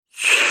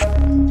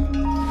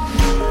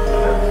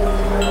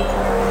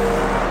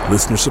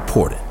Listener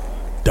supported.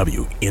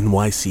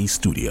 WNYC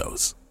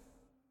Studios.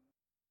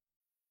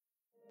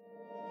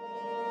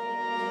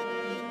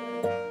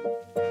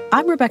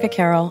 I'm Rebecca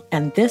Carroll,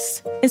 and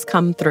this is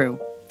Come Through,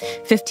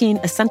 15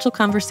 essential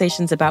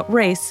conversations about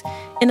race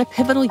in a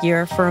pivotal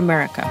year for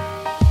America.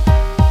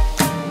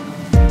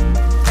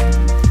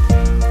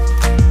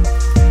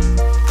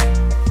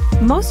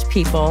 Most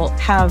people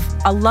have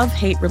a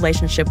love-hate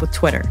relationship with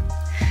Twitter.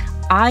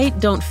 I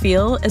don't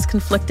feel as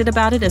conflicted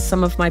about it as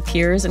some of my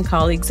peers and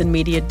colleagues in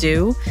media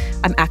do.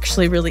 I'm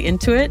actually really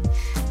into it.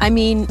 I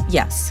mean,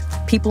 yes,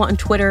 people on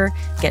Twitter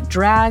get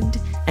dragged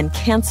and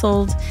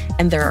canceled,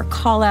 and there are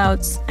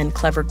call-outs and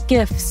clever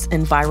GIFs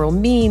and viral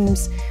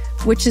memes,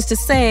 which is to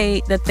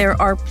say that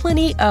there are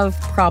plenty of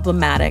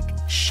problematic,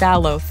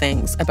 shallow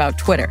things about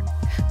Twitter.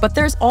 But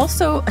there's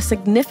also a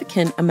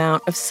significant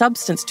amount of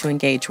substance to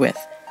engage with,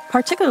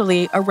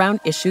 particularly around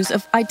issues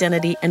of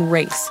identity and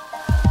race.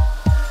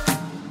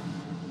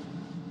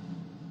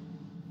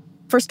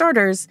 For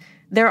starters,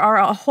 there are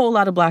a whole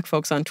lot of Black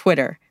folks on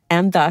Twitter,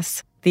 and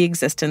thus the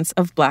existence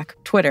of Black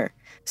Twitter.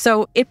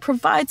 So it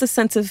provides a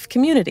sense of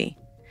community.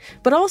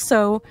 But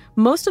also,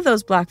 most of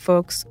those Black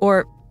folks,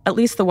 or at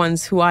least the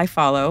ones who I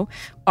follow,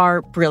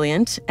 are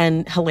brilliant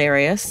and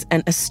hilarious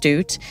and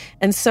astute.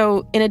 And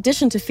so, in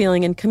addition to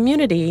feeling in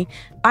community,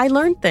 I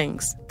learn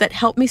things that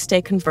help me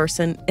stay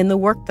conversant in the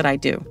work that I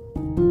do.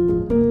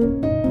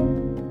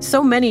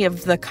 So many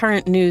of the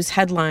current news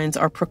headlines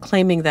are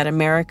proclaiming that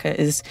America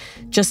is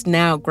just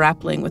now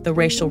grappling with a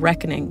racial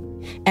reckoning.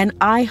 And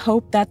I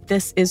hope that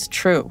this is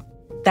true,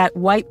 that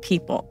white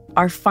people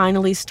are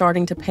finally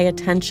starting to pay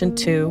attention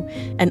to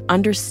and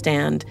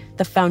understand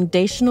the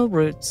foundational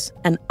roots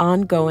and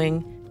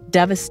ongoing,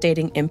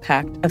 devastating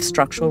impact of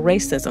structural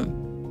racism.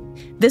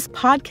 This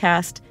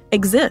podcast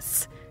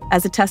exists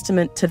as a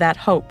testament to that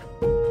hope.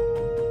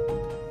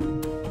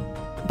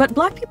 But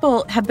Black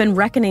people have been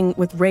reckoning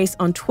with race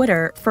on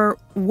Twitter for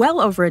well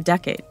over a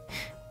decade.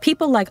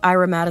 People like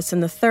Ira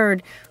Madison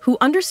III, who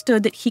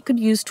understood that he could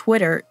use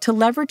Twitter to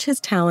leverage his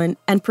talent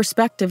and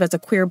perspective as a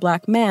queer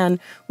Black man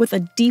with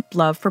a deep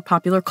love for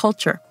popular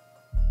culture.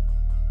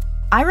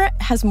 Ira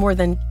has more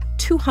than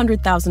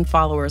 200,000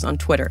 followers on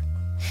Twitter.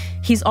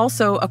 He's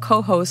also a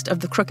co-host of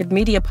the Crooked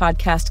Media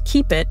podcast,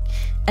 Keep It.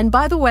 And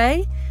by the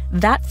way,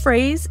 that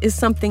phrase is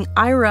something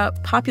Ira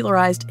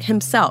popularized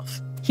himself.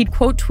 He'd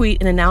quote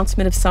tweet an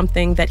announcement of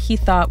something that he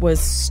thought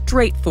was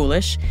straight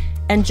foolish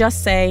and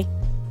just say,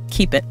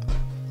 keep it.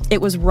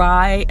 It was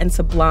wry and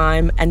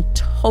sublime and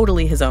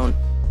totally his own.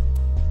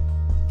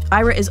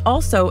 Ira is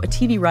also a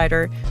TV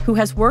writer who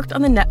has worked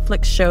on the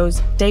Netflix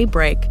shows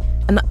Daybreak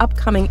and the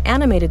upcoming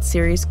animated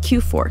series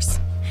Q-Force.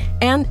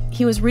 And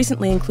he was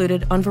recently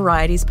included on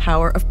Variety's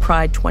Power of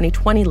Pride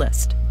 2020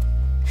 list.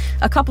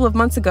 A couple of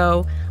months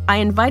ago, I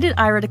invited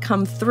Ira to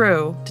come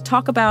through to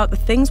talk about the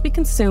things we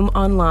consume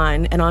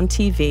online and on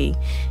TV,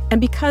 and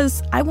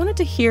because I wanted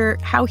to hear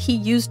how he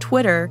used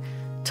Twitter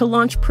to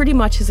launch pretty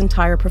much his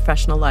entire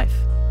professional life.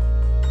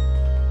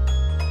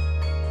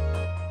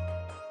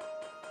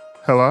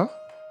 Hello?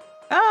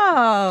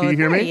 Oh, can you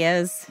hear there me? He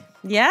is.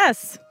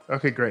 Yes.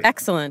 Okay, great.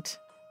 Excellent.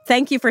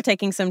 Thank you for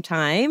taking some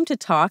time to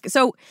talk.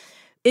 So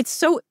it's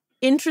so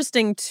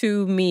interesting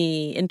to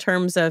me in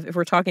terms of if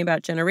we're talking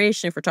about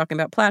generation, if we're talking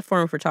about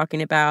platform, if we're talking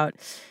about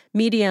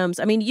mediums.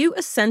 I mean, you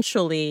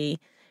essentially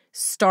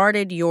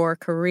started your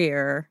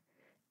career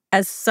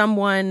as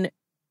someone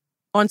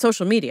on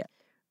social media.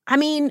 I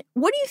mean,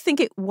 what do you think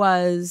it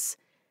was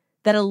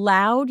that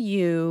allowed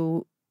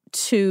you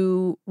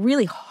to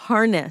really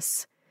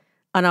harness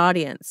an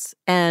audience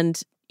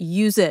and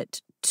use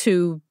it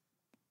to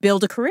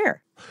build a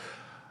career?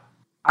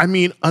 I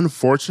mean,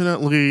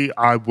 unfortunately,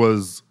 I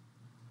was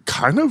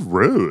kind of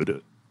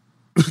rude.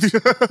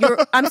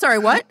 I'm sorry,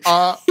 what?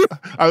 I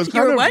was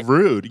kind of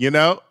rude, you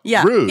know?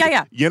 Yeah. Rude.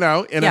 Yeah. You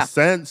know, in a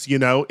sense, you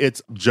know,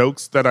 it's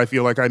jokes that I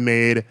feel like I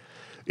made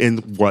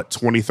in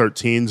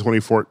 2013,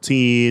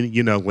 2014,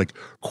 you know, like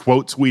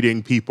quote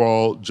tweeting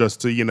people just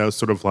to, you know,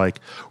 sort of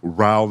like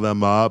rile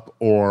them up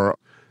or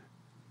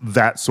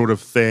that sort of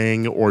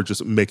thing, or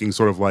just making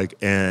sort of like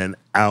an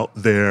out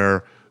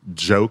there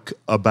joke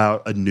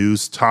about a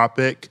news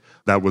topic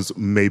that was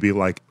maybe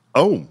like,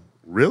 oh,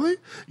 really?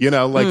 You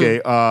know, like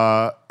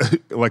a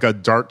like a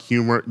dark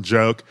humor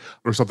joke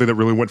or something that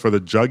really went for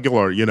the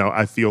jugular. You know,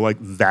 I feel like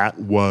that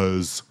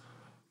was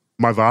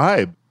my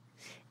vibe.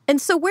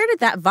 And so where did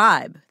that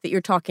vibe that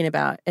you're talking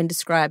about and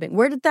describing,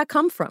 where did that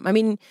come from? I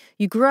mean,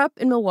 you grew up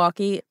in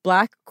Milwaukee,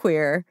 Black,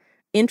 queer,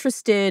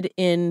 interested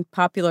in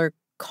popular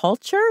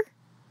culture?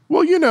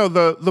 Well, you know,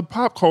 the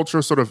pop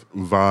culture sort of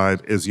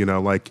vibe is, you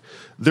know, like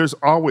there's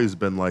always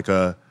been like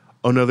a,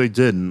 oh, no, they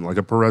didn't, like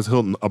a Perez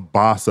Hilton, a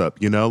boss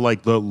up, you know,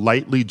 like the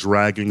lightly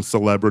dragging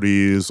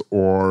celebrities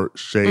or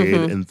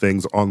shade and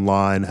things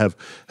online have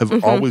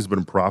always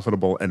been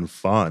profitable and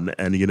fun.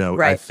 And, you know,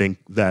 I think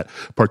that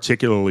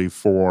particularly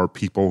for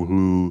people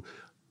who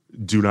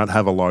do not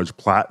have a large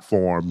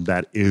platform,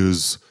 that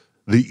is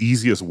the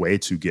easiest way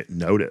to get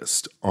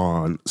noticed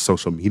on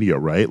social media,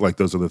 right? Like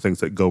those are the things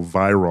that go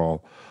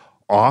viral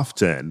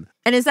often.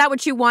 And is that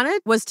what you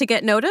wanted, was to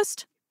get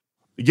noticed?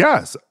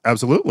 Yes,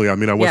 absolutely. I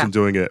mean, I wasn't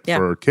doing it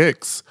for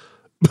kicks.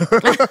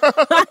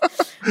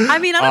 I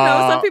mean, I don't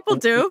know. Some people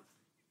do.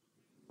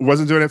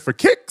 Wasn't doing it for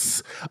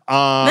kicks.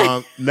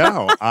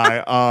 No,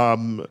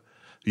 I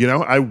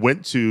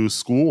went to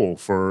school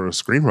for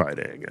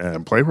screenwriting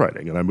and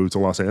playwriting, and I moved to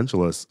Los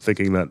Angeles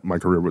thinking that my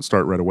career would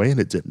start right away, and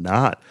it did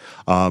not.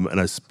 And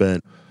I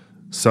spent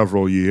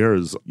several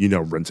years,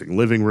 renting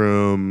living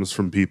rooms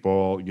from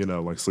people,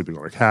 like sleeping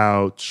on a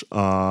couch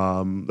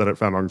that I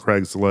found on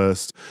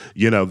Craigslist,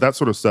 that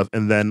sort of stuff.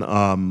 And then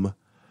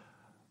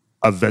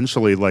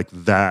eventually, like,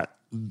 that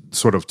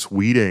sort of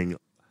tweeting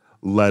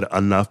led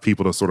enough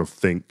people to sort of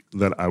think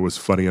that I was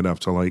funny enough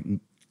to, like,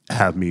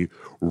 have me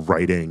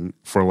writing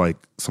for, like,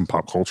 some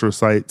pop culture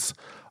sites,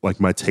 like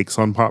my takes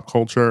on pop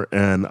culture.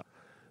 And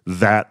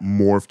that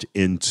morphed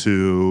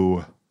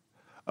into,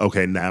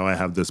 okay, now I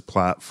have this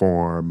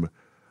platform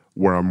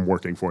where I'm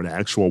working for an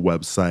actual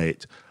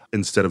website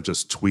instead of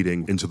just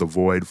tweeting into the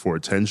void for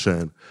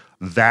attention.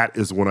 That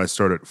is when I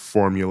started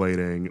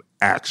formulating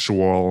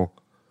actual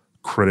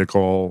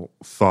critical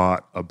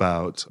thought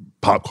about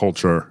pop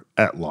culture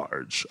at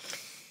large.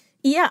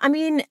 Yeah, I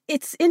mean,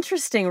 it's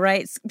interesting,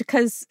 right?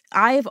 Because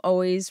I've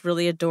always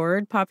really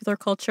adored popular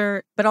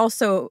culture, but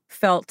also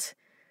felt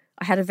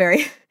I had a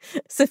very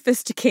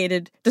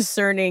sophisticated,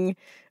 discerning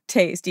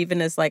taste,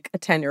 even as like a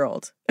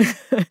 10-year-old.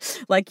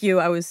 Like you,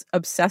 I was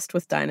obsessed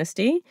with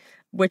Dynasty,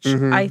 which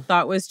I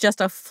thought was just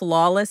a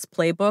flawless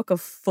playbook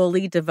of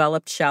fully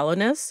developed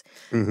shallowness.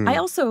 I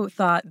also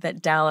thought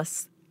that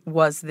Dallas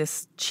was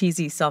this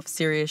cheesy,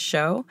 self-serious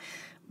show,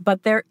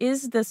 but there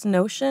is this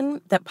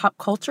notion that pop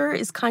culture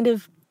is kind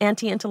of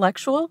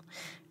anti-intellectual.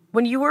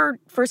 When you were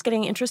first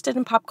getting interested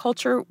in pop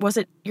culture, was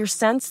it your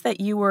sense that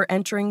you were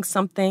entering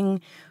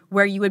something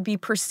where you would be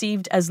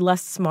perceived as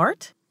less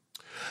smart?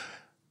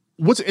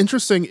 What's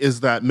interesting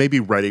is that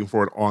maybe writing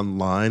for it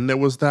online, there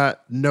was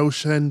that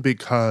notion,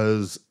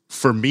 because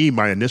for me,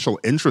 my initial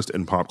interest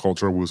in pop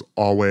culture was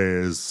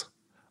always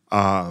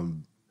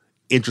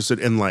interested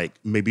in, like,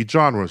 maybe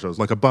genre shows,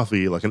 like a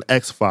Buffy, like an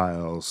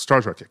X-Files,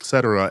 Star Trek,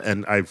 etc.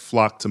 And I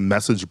flocked to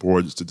message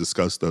boards to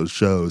discuss those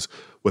shows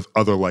with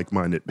other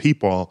like-minded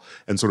people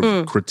and sort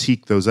of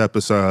critique those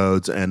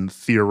episodes and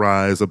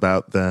theorize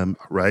about them,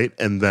 right?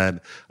 And then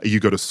you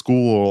go to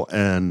school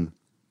and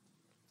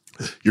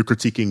you're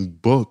critiquing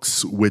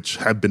books which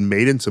have been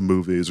made into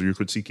movies, or you're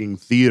critiquing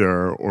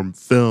theater or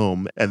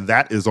film, and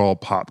that is all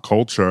pop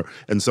culture.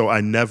 And so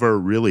I never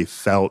really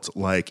felt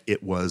like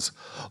it was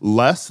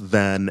less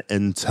than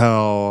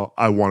until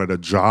I wanted a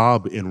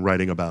job in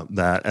writing about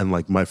that. And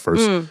like my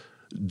first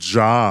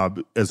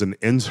job as an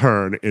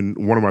intern,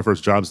 one of my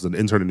first jobs as an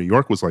intern in New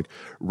York was like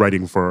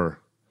writing for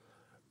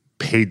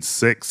Page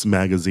Six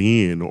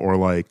magazine, or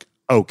like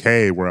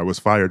Okay, where I was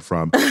fired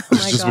from.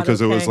 Just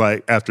because it was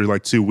like after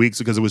like 2 weeks,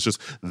 because it was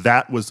just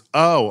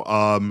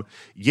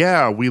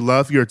yeah, we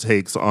love your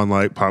takes on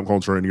like pop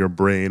culture and your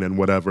brain and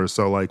whatever.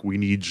 So like we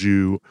need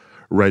you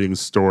writing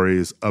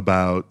stories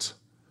about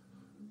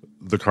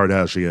the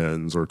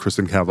Kardashians or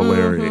Kristen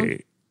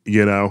Cavallari,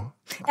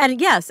 And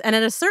yes, and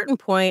at a certain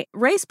point,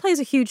 race plays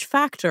a huge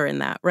factor in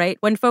that, right?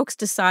 When folks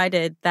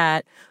decided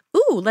that,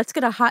 let's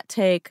get a hot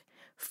take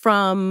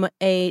from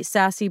a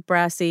sassy,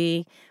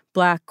 brassy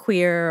Black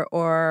queer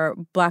or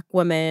Black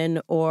woman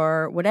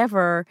or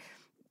whatever,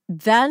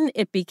 then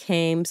it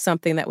became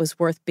something that was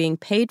worth being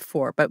paid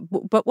for. But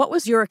what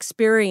was your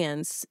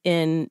experience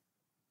in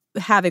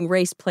having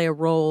race play a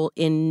role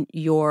in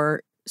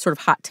your sort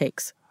of hot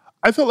takes?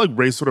 I felt like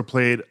race sort of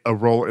played a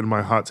role in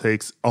my hot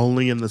takes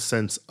only in the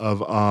sense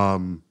of I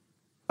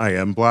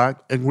am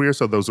Black and queer,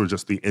 so those were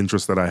just the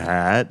interests that I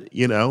had,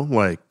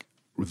 like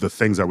the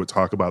things I would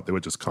talk about, they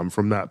would just come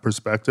from that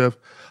perspective.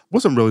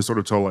 Wasn't really sort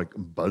of till like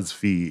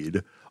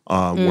BuzzFeed,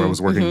 where I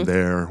was working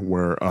there,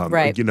 where,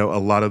 a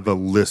lot of the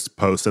list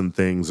posts and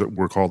things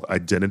were called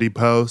identity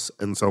posts.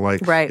 And so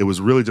like, it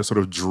was really just sort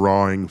of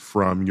drawing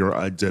from your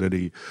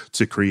identity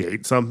to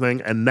create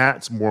something. And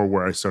that's more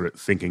where I started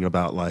thinking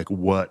about like,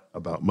 what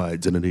about my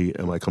identity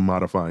am I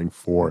commodifying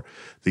for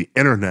the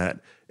internet,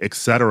 et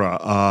cetera.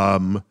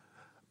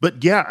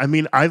 But yeah, I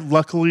mean, I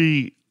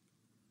luckily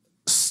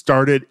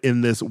started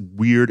in this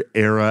weird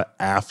era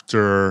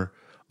after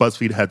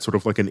BuzzFeed had sort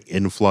of like an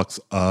influx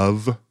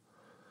of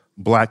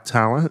Black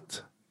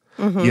talent.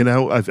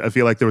 I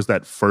feel like there was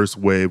that first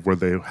wave where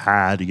they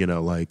had,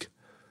 like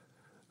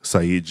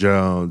Saeed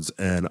Jones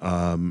and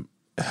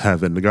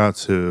Heaven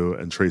Nagatu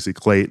and Tracy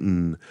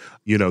Clayton.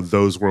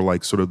 Those were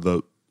like sort of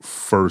the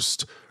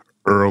first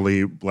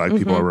early Black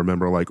people I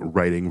remember like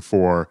writing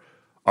for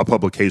a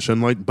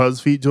publication like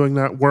BuzzFeed, doing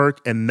that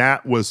work. And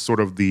that was sort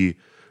of the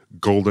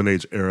golden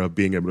age era of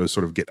being able to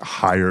sort of get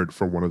hired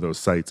for one of those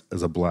sites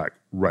as a Black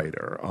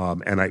writer.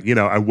 And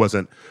I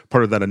wasn't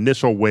part of that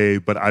initial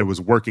wave, but I was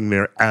working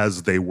there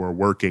as they were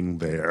working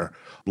there,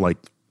 like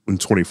in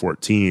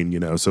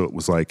 2014, so it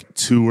was like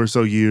 2 or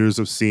so years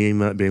of seeing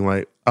that, being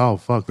like, oh,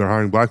 fuck, they're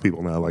hiring Black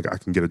people now. Like I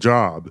can get a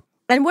job.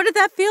 And what did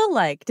that feel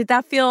like? Did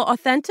that feel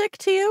authentic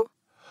to you?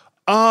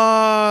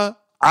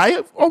 I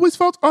have always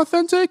felt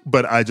authentic,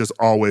 but I just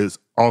always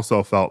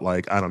also felt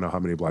like I don't know how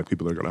many Black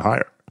people they're going to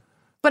hire.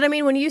 But I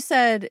mean, when you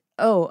said,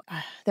 oh,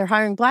 they're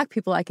hiring Black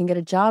people, I can get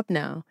a job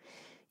now,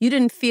 you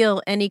didn't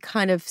feel any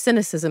kind of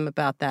cynicism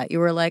about that. You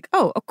were like,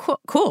 oh,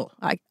 cool.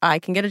 I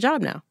can get a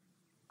job now.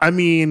 I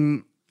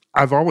mean,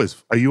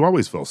 you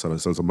always feel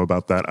cynicism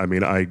about that. I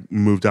mean, I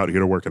moved out here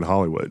to work in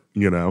Hollywood,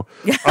 you know?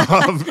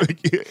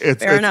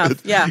 Fair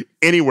enough, yeah.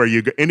 Anywhere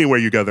you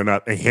go, they're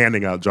not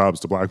handing out jobs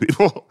to Black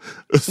people.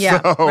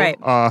 Yeah, so,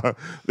 right.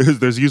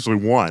 There's usually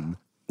one.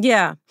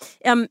 Yeah.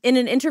 In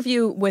an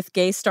interview with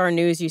Gay Star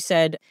News, you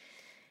said,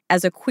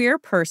 as a queer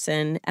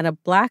person and a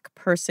Black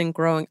person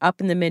growing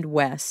up in the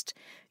Midwest,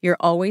 you're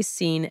always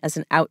seen as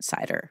an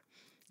outsider.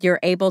 You're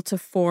able to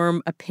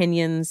form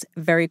opinions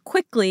very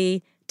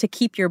quickly to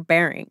keep your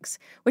bearings,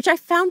 which I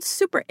found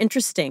super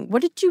interesting.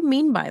 What did you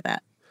mean by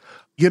that?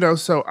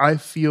 So I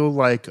feel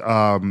like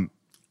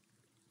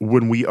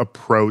when we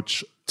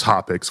approach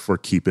topics for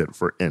Keep It,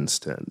 for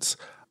instance,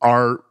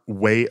 our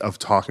way of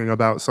talking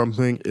about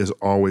something is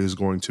always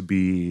going to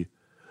be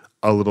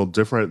a little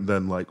different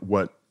than like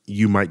what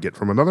you might get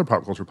from another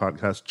pop culture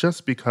podcast,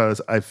 just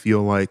because I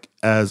feel like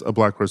as a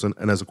Black person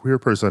and as a queer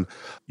person,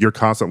 you're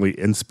constantly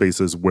in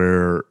spaces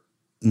where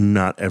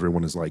not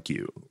everyone is like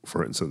you,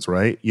 for instance,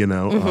 right?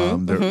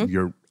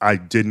 I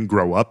didn't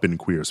grow up in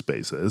queer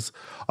spaces.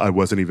 I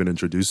wasn't even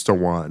introduced to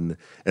one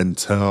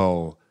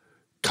until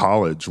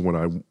college when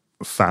I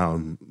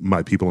found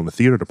my people in the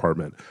theater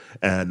department.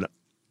 And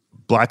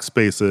Black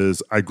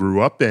spaces I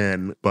grew up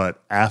in,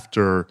 but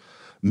after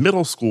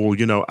middle school,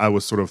 I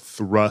was sort of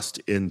thrust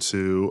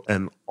into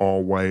an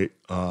all-white,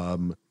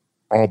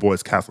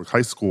 all-boys Catholic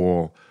high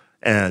school,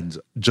 and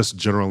just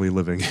generally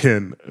living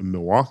in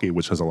Milwaukee,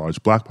 which has a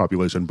large Black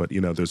population, but,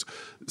 there's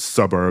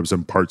suburbs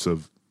and parts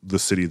of the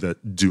city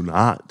that do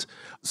not.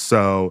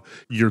 So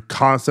you're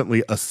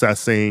constantly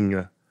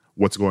assessing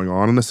what's going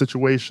on in the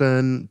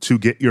situation to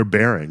get your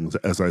bearings,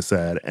 as I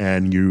said,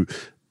 and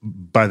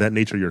by that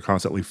nature, you're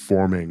constantly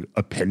forming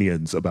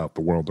opinions about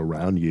the world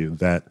around you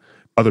that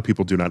other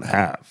people do not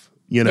have,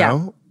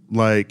 Yeah.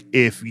 Like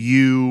if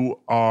you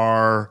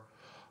are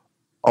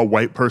a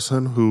white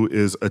person who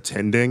is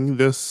attending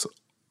this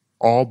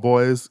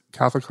all-boys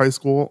Catholic high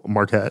school,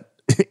 Marquette,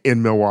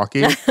 in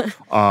Milwaukee,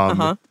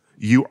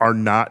 you are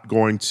not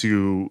going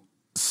to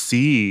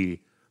see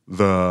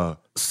the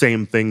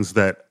same things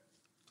that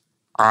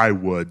I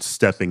would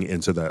stepping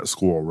into that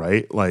school,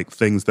 right? Like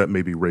things that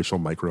may be racial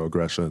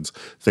microaggressions,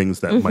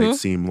 things that might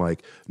seem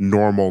like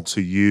normal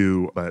to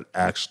you, but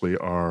actually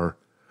are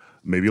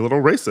maybe a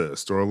little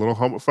racist or a little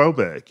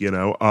homophobic,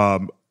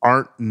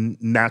 aren't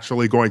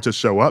naturally going to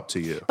show up to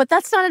you. But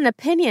that's not an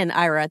opinion,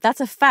 Ira. That's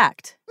a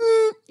fact.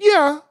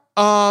 Yeah,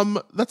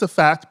 that's a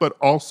fact, but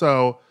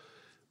also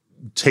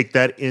take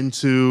that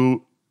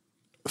into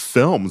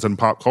films and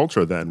pop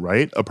culture then,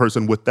 right? A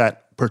person with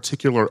that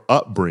particular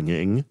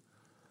upbringing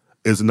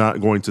is not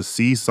going to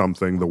see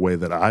something the way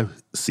that I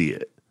see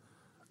it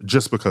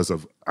just because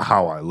of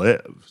how I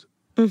lived.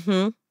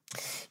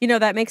 Mm-hmm.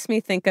 That makes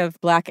me think of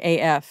Black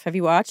AF. Have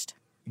you watched?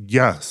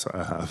 Yes,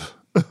 I have.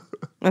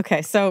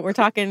 Okay, so we're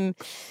talking...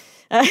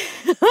 I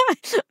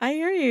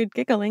hear you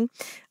giggling.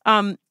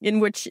 In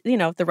which,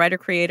 the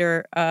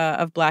writer-creator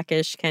of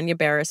Blackish, Kenya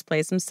Barris,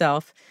 plays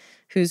himself,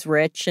 who's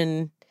rich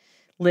and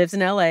lives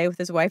in L.A. with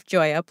his wife,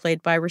 Joya,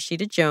 played by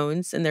Rashida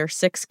Jones, and their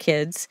 6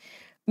 kids.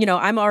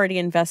 I'm already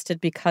invested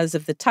because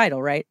of the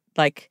title, right?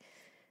 Like,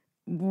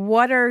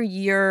 what are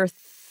your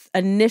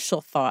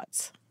initial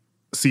thoughts?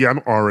 See, I'm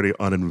already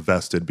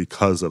uninvested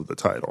because of the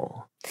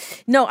title.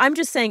 No, I'm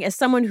just saying, as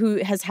someone who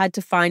has had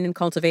to find and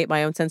cultivate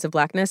my own sense of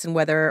Blackness and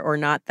whether or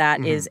not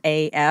that is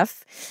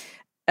AF,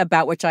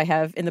 about which I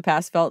have in the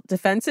past felt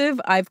defensive,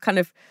 I've kind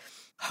of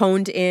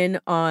honed in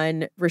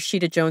on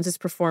Rashida Jones's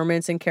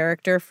performance and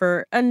character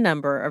for a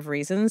number of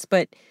reasons.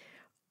 But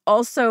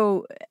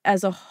also,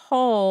 as a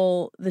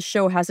whole, the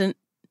show hasn't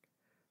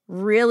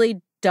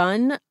really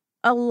done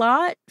a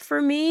lot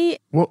for me.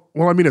 Well,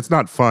 I mean, it's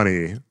not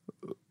funny.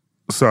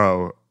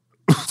 So,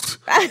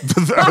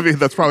 I mean,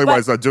 that's probably why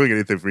it's not doing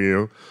anything for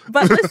you.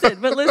 But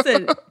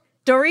listen.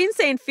 Doreen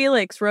St.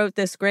 Felix wrote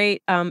this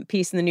great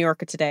piece in the New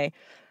Yorker today.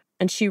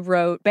 And she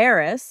wrote,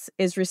 Barris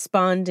is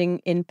responding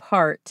in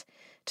part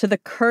to the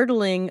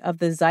curdling of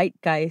the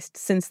zeitgeist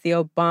since the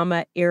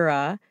Obama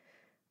era,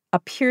 a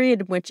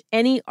period in which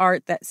any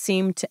art that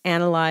seemed to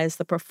analyze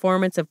the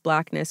performance of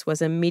Blackness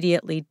was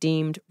immediately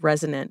deemed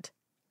resonant.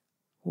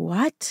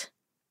 What?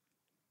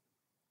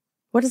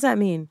 What does that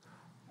mean?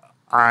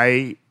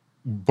 I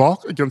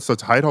balk against the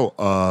title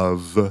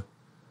of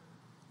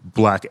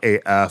Black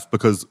AF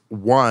because,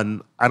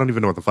 one, I don't even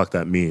know what the fuck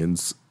that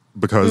means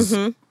because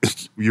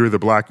you're either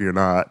Black or you're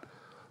not.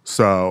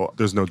 So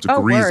there's no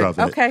degrees of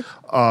it. Okay.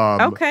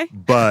 Okay.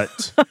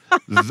 But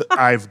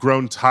I've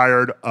grown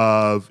tired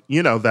of,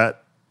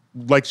 that,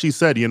 like she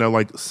said,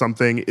 like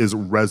something is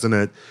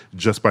resonant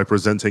just by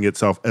presenting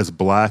itself as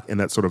Black in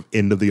that sort of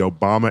end of the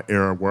Obama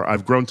era where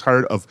I've grown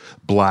tired of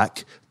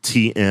Black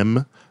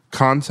TM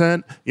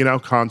content,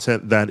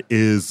 content that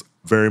is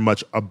very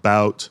much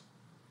about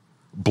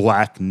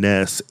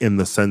blackness in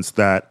the sense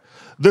that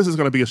this is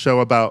going to be a show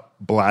about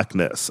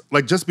blackness.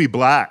 Like, just be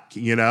black,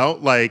 you know?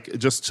 Like,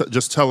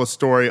 just tell a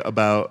story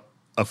about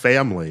a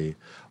family.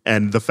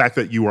 And the fact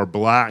that you are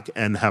black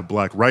and have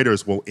black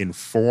writers will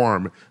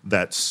inform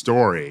that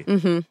story.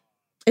 Mm-hmm.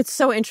 It's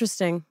so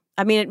interesting.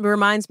 I mean, it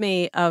reminds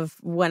me of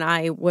when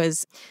I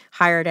was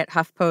hired at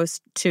HuffPost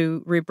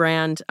to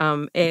rebrand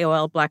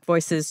AOL Black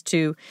Voices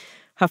to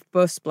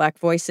HuffPost Black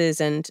Voices.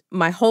 And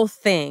my whole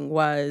thing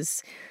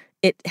was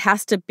it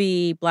has to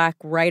be Black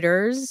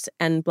writers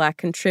and Black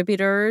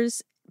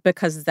contributors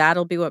because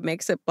that'll be what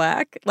makes it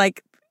Black,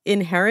 like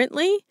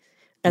inherently,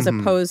 as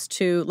opposed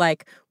to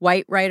like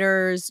white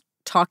writers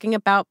talking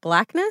about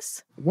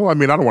Blackness. Well, I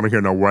mean, I don't want to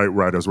hear no white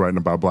writers writing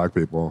about Black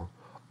people.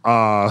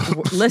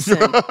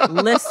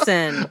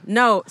 Listen.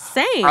 No,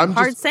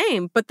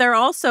 same. But they're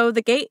also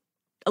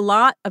a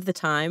lot of the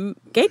time,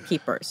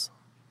 gatekeepers.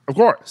 Of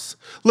course.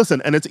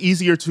 Listen, and it's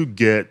easier to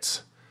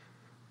get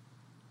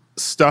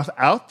stuff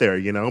out there,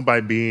 you know,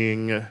 by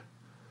being,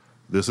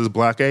 this is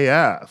Black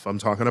AF. I'm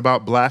talking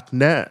about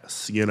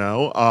Blackness, you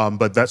know?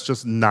 But that's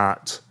just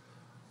not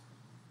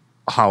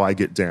how I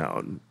get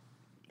down.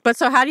 But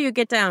so how do you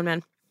get down,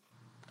 man?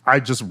 I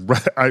just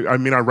read, I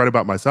write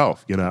about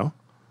myself, you know?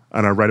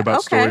 And I write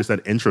about stories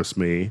that interest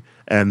me.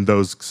 And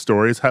those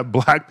stories have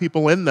Black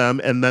people in them.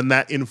 And then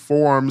that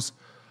informs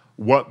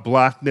what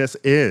Blackness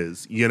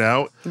is, you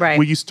know? Right.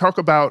 We used to talk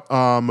about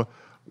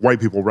white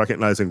people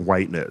recognizing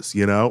whiteness,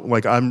 you know?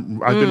 Like, I've been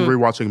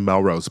rewatching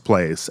Melrose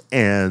Place.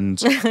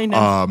 And I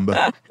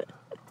know.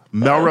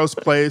 Melrose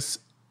Place,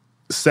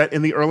 set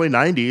in the early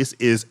 90s,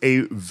 is a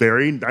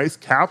very nice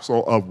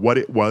capsule of what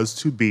it was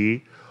to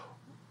be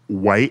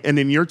white and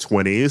in your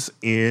 20s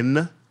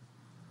in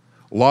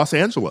Los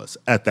Angeles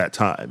at that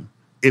time.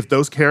 If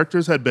those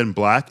characters had been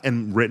Black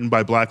and written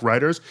by Black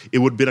writers, it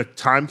would have been a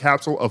time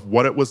capsule of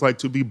what it was like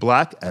to be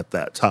Black at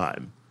that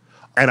time.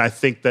 And I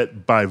think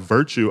that by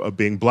virtue of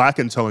being Black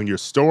and telling your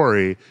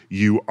story,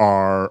 you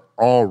are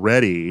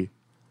already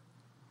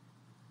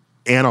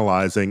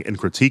analyzing and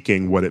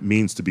critiquing what it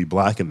means to be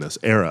Black in this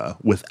era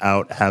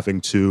without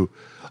having to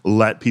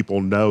let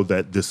people know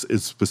that this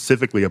is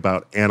specifically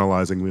about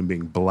analyzing and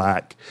being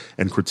Black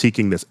and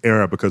critiquing this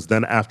era, because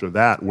then after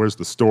that, where's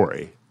the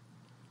story?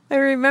 I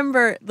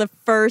remember the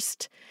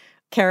first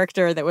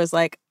character that was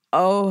like,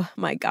 oh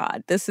my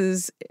God, this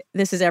is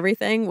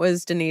everything,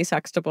 was Denise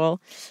Huxtable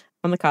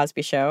on The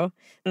Cosby Show.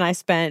 And I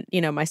spent,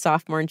 my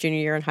sophomore and junior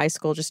year in high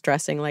school just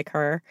dressing like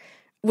her.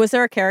 Was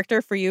there a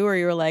character for you where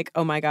you were like,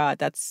 oh my God,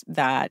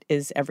 that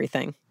is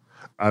everything?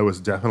 I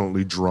was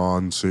definitely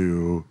drawn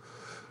to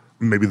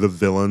maybe the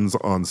villains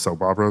on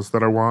soap operas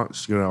that I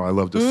watched. You know, I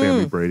loved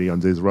Sammy Brady on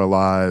Days of Our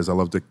Lives. I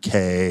loved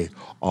Kay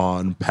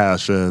on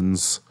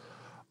Passions.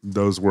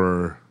 Those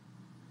were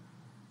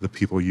the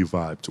people you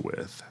vibed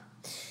with.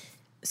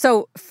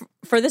 So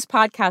for this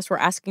podcast, we're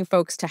asking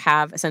folks to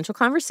have essential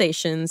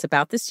conversations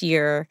about this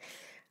year.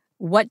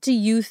 What do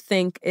you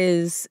think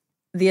is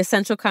the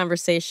essential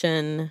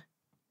conversation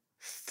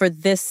for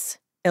this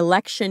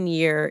election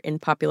year in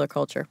popular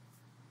culture?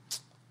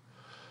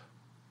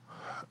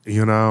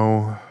 You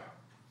know,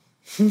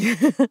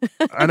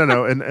 I don't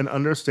know. An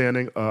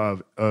understanding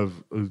of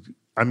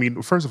I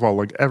mean, first of all,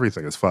 like,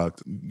 everything is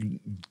fucked. You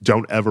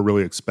don't ever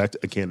really expect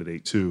a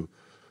candidate to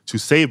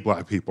save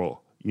Black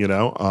people, you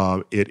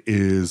know? It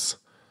is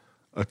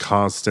a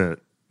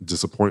constant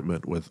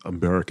disappointment with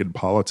American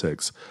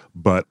politics,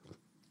 but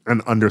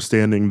an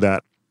understanding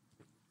that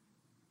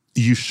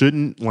you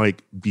shouldn't,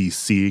 like, be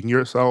seeing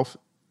yourself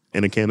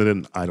in a candidate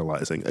and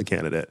idolizing a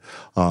candidate.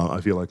 I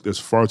feel like there's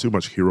far too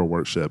much hero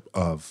worship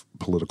of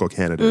political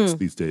candidates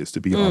these days,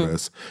 to be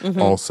honest.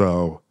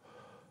 Also,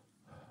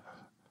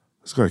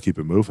 just got to keep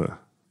it moving.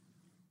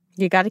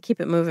 You got to keep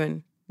it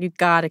moving. You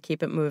got to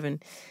keep it moving.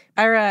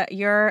 Ira,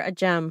 you're a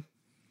gem.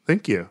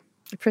 Thank you.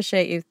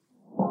 Appreciate you.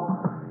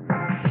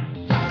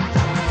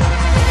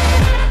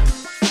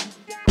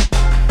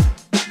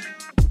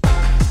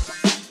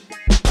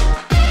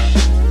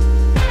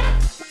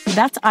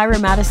 That's Ira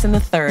Madison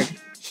III.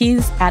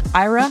 He's at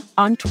Ira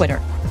on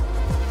Twitter.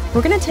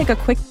 We're going to take a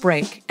quick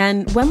break,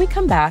 and when we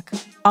come back,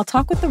 I'll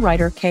talk with the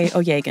writer Kay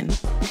Oyegun.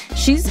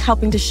 She's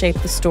helping to shape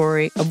the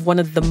story of one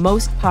of the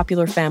most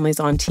popular families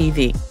on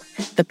TV,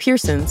 the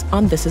Pearsons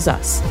on This Is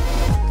Us.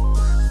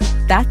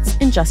 That's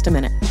in just a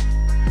minute.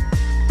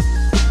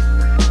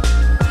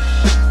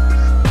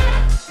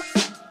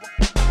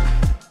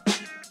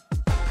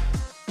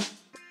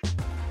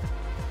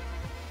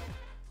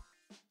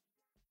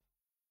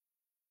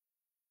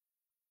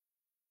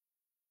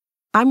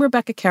 I'm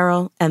Rebecca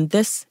Carroll, and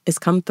this is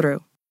Come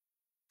Through.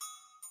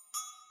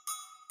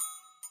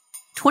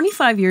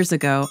 25 years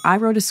ago, I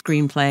wrote a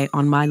screenplay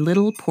on my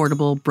little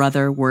portable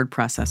Brother word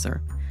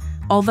processor.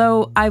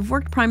 Although I've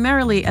worked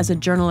primarily as a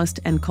journalist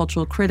and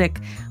cultural critic,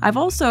 I've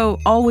also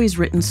always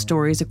written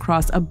stories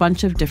across a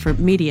bunch of different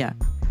media.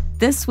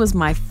 This was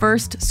my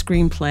first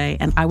screenplay,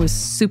 and I was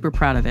super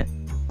proud of it.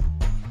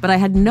 But I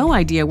had no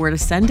idea where to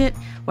send it,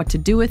 what to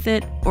do with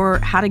it, or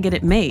how to get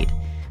it made.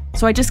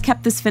 So I just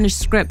kept this finished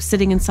script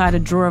sitting inside a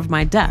drawer of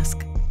my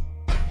desk.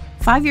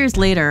 5 years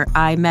later,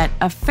 I met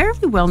a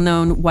fairly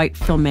well-known white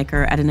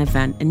filmmaker at an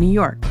event in New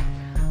York.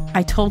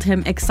 I told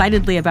him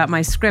excitedly about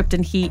my script,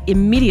 and he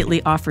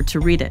immediately offered to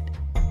read it.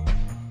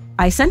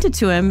 I sent it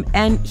to him,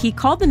 and he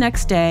called the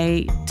next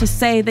day to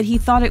say that he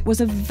thought it was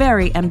a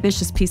very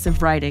ambitious piece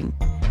of writing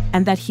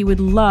and that he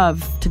would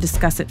love to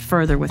discuss it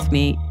further with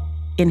me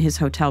in his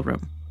hotel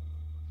room.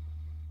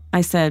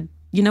 I said,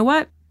 "You know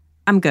what?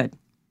 I'm good."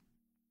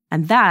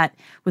 And that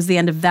was the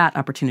end of that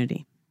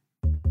opportunity.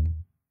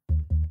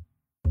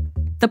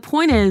 The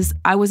point is,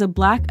 I was a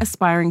Black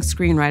aspiring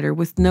screenwriter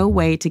with no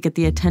way to get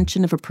the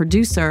attention of a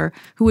producer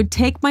who would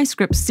take my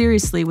script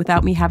seriously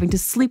without me having to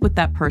sleep with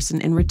that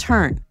person in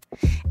return.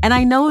 And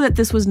I know that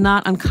this was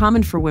not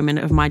uncommon for women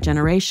of my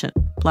generation,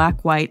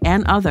 Black, white,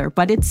 and other,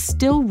 but it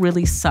still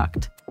really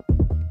sucked.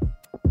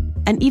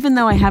 And even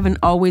though I haven't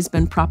always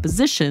been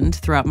propositioned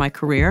throughout my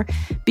career,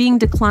 being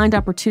declined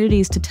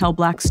opportunities to tell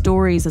Black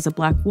stories as a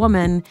Black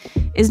woman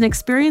is an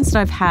experience that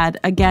I've had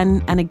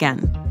again and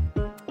again.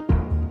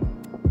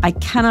 I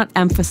cannot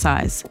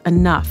emphasize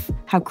enough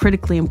how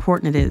critically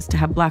important it is to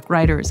have Black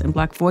writers and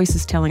Black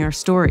voices telling our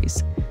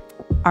stories.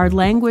 Our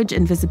language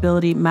and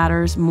visibility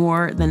matters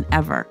more than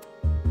ever.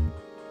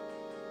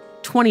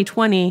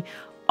 2020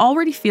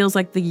 already feels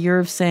like the year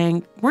of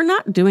saying, we're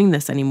not doing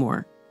this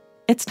anymore.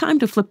 It's time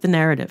to flip the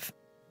narrative.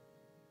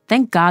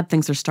 Thank God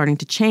things are starting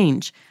to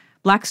change.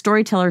 Black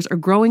storytellers are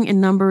growing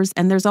in numbers,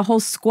 and there's a whole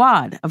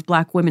squad of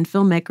Black women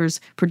filmmakers,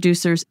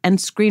 producers, and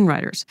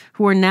screenwriters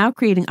who are now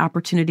creating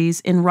opportunities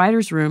in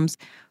writers' rooms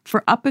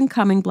for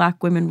up-and-coming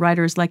Black women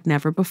writers like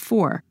never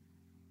before.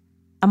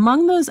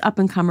 Among those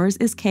up-and-comers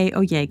is Kay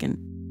Oyegun.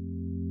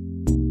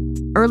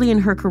 Early in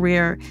her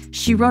career,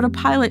 she wrote a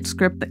pilot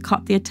script that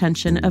caught the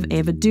attention of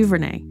Ava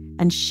DuVernay,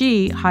 and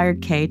she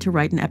hired Kay to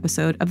write an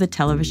episode of the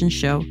television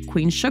show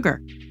Queen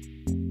Sugar.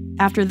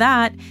 After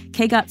that,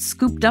 Kay got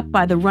scooped up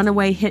by the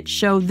runaway hit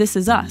show This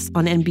Is Us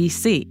on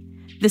NBC.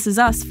 This Is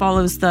Us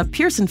follows the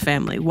Pearson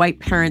family, white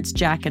parents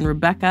Jack and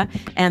Rebecca,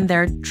 and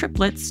their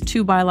triplets,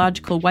 2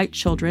 biological white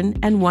children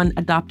and 1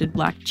 adopted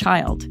Black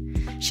child.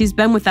 She's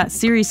been with that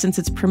series since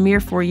its premiere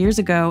 4 years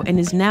ago and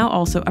is now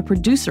also a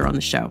producer on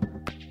the show.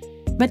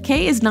 But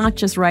Kay is not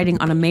just writing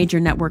on a major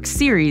network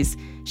series.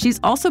 She's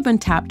also been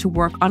tapped to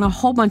work on a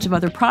whole bunch of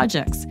other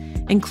projects,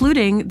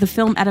 including the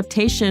film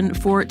adaptation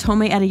for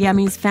Tome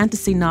Adeyemi's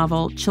fantasy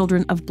novel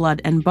Children of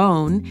Blood and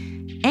Bone,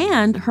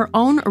 and her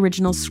own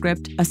original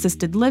script,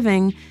 Assisted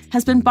Living,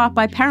 has been bought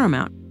by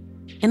Paramount.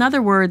 In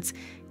other words,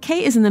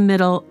 Kay is in the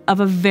middle of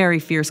a very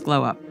fierce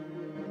glow-up.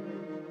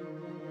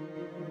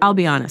 I'll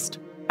be honest,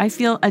 I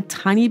feel a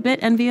tiny bit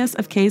envious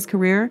of Kay's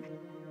career,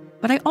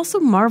 but I also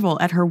marvel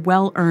at her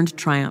well-earned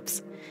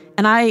triumphs.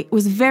 And I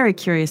was very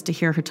curious to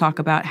hear her talk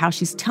about how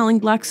she's telling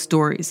Black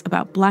stories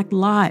about Black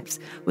lives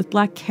with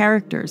Black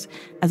characters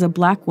as a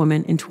Black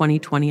woman in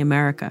 2020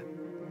 America.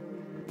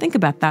 Think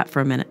about that for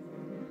a minute.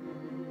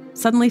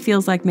 Suddenly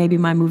feels like maybe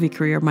my movie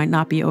career might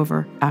not be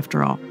over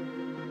after all.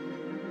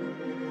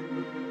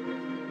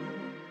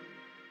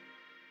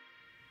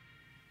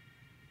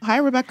 Hi,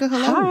 Rebecca.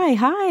 Hello.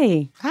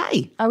 Hi.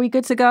 Hi. Are we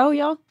good to go,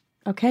 y'all?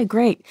 Okay,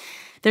 great.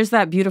 There's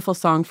that beautiful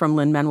song from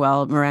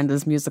Lin-Manuel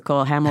Miranda's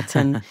musical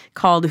Hamilton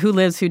called Who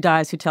Lives, Who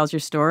Dies, Who Tells Your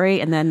Story?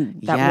 And then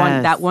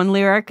that one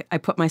lyric, I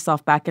put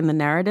myself back in the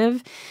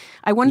narrative.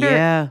 I wonder,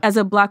 as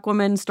a Black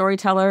woman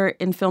storyteller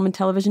in film and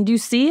television, do you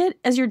see it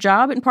as your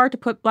job in part to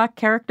put Black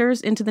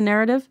characters into the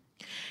narrative?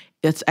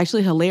 It's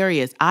actually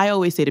hilarious. I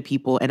always say to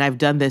people, and I've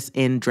done this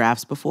in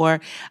drafts before,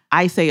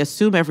 I say,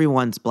 assume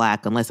everyone's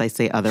Black unless I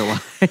say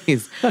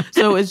otherwise.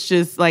 So it's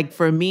just like,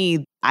 for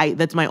me,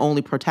 that's my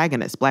only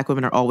protagonist. Black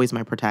women are always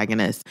my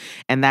protagonists.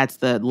 And that's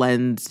the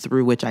lens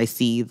through which I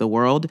see the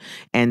world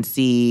and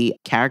see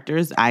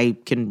characters. I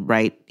can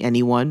write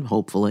anyone,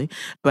 hopefully.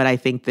 But I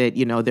think that,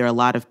 there are a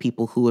lot of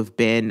people who have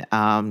been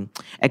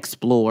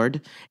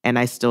explored. And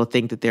I still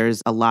think that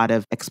there's a lot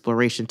of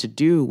exploration to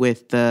do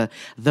with the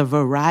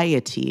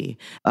variety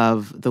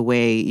of the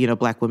way,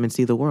 Black women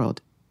see the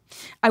world.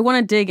 I want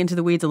to dig into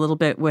the weeds a little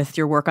bit with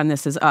your work on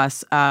This Is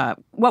Us.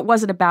 What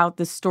was it about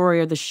the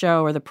story or the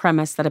show or the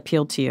premise that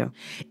appealed to you?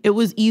 It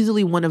was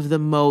easily one of the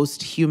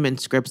most human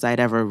scripts I'd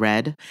ever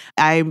read.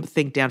 I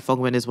think Dan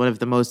Fogelman is one of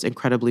the most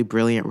incredibly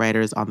brilliant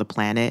writers on the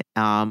planet.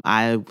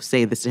 I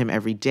say this to him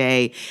every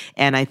day,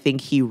 and I think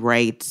he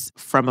writes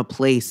from a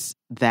place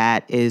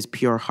that is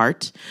pure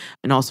heart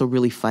and also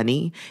really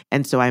funny.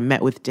 And so I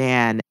met with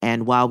Dan,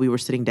 and while we were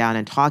sitting down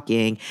and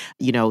talking,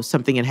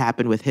 something had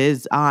happened with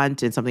his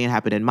aunt and something had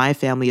happened in my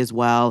family as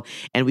well.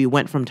 And we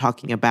went from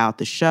talking about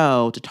the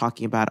show to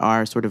talking about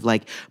our sort of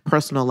like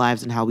personal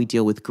lives and how we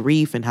deal with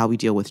grief and how we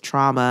deal with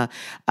trauma.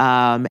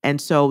 And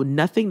so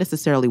nothing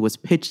necessarily was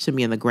pitched to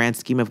me in the grand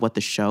scheme of what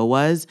the show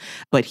was,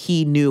 but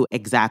he knew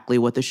exactly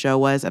what the show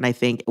was. And I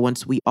think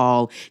once we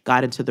all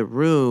got into the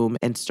room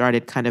and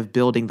started kind of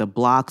building the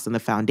blocks and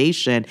the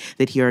foundation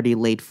that he already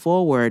laid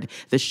forward,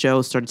 the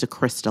show started to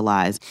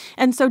crystallize.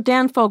 And so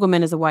Dan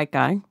Fogelman is a white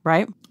guy,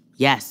 right?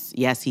 Yes,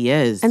 he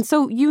is. And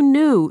so you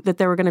knew that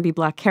there were going to be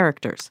Black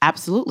characters.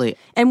 Absolutely.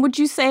 And would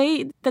you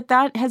say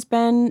that has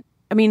been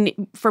I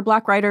mean, for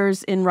Black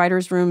writers in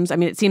writers' rooms, I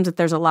mean, it seems that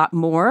there's a lot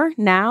more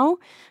now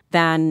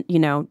than,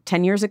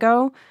 10 years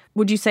ago.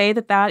 Would you say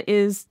that that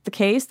is the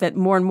case, that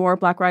more and more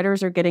Black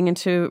writers are getting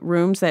into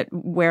rooms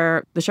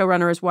where the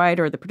showrunner is white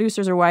or the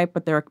producers are white,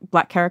 but there are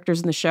Black characters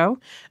in the show?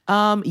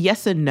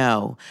 Yes and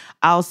no.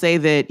 I'll say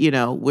that,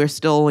 we're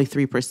still only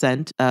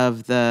 3%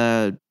 of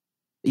the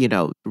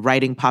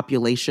writing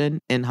population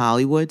in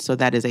Hollywood. So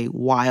that is a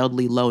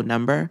wildly low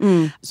number.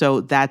 So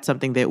that's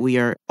something that we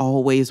are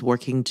always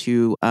working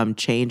to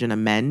change and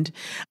amend.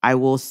 I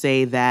will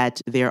say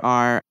that there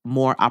are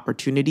more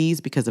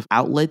opportunities because of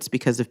outlets,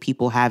 because of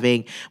people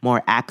having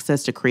more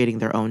access to creating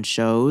their own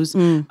shows.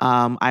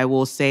 I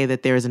will say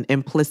that there is an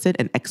implicit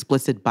and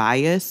explicit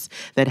bias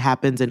that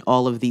happens in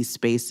all of these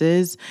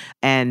spaces.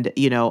 And,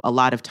 a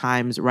lot of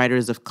times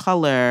writers of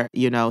color,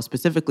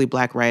 specifically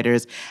Black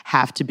writers,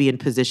 have to be in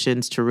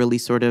positions to really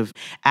sort of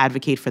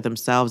advocate for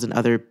themselves and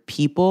other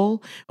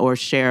people, or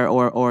share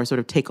or sort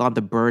of take on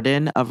the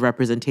burden of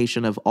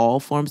representation of all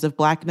forms of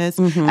Blackness,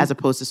 as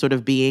opposed to sort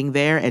of being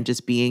there and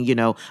just being,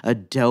 a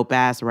dope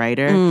ass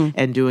writer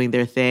and doing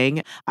their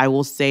thing. I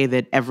will say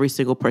that every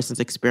single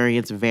person's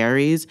experience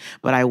varies,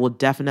 but I will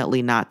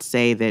definitely not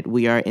say that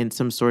we are in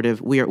some sort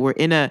of, we're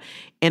in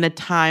a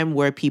time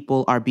where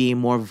people are being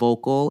more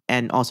vocal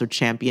and also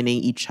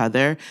championing each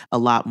other a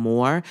lot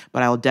more.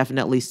 But I'll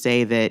definitely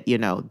say that,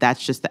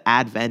 that's just the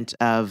advent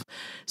of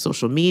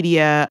social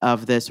media,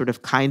 of the sort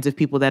of kinds of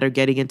people that are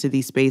getting into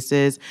these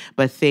spaces.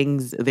 But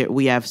things that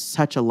we have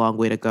such a long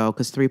way to go,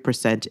 because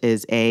 3%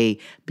 is a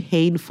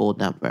painful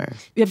number.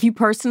 Have you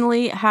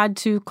personally had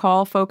to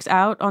call folks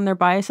out on their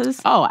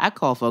biases? Oh, I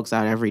call folks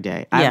out every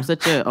day. I'm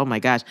oh my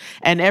gosh.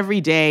 And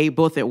every day,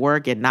 both at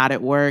work and not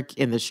at work,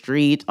 in the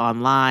street,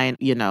 online,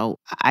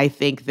 I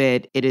think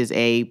that it is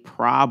a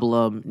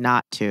problem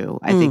not to.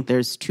 I think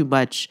there's too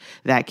much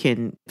that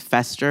can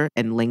fester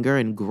and linger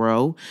and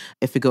grow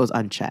if it goes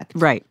unchecked.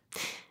 Right.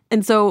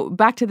 And so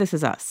back to This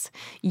Is Us.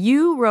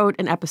 You wrote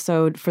an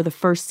episode for the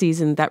first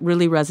season that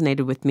really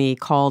resonated with me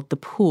called The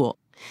Pool,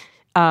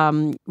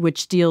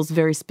 which deals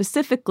very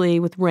specifically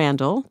with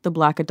Randall, the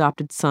Black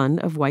adopted son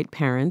of white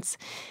parents.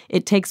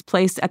 It takes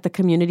place at the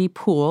community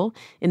pool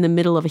in the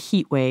middle of a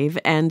heat wave,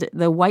 and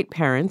the white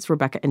parents,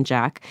 Rebecca and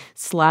Jack,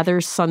 slather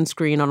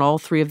sunscreen on all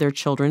three of their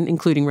children,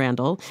 including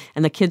Randall,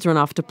 and the kids run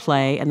off to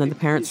play, and then the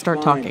parents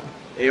start talking.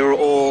 They are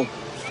all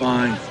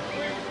fine.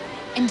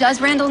 And does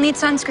Randall need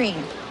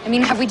sunscreen? I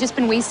mean, have we just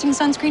been wasting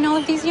sunscreen all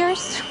of these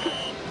years?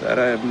 That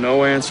I have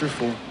no answer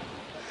for.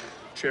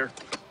 Chair.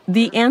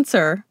 The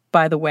answer,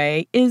 by the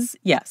way, is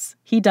yes,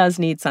 he does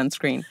need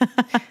sunscreen.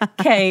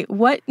 Kay,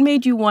 what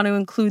made you want to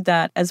include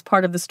that as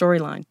part of the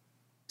storyline?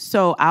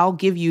 So I'll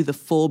give you the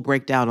full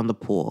breakdown on The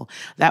Pool.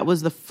 That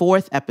was the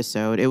 4th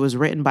episode. It was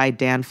written by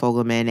Dan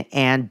Fogelman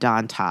and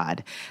Don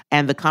Todd.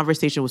 And the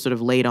conversation was sort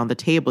of laid on the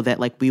table that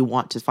we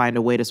want to find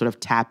a way to sort of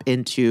tap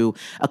into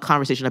a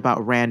conversation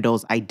about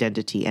Randall's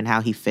identity and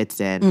how he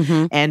fits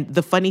in. And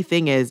the funny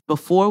thing is,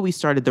 before we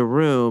started The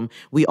Room,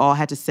 we all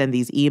had to send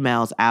these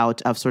emails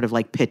out of sort of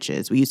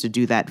pitches. We used to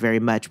do that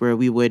very much, where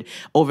we would,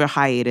 over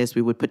hiatus,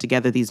 we would put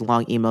together these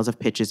long emails of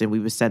pitches and we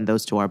would send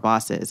those to our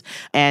bosses.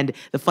 And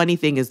the funny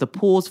thing is, The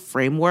Pool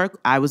framework,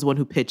 I was the one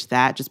who pitched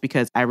that just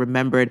because I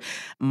remembered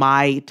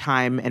my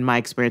time and my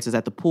experiences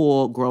at the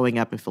pool growing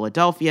up in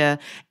Philadelphia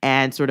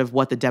and sort of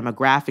what the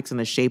demographics and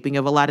the shaping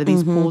of a lot of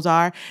these pools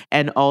are.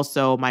 And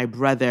also my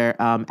brother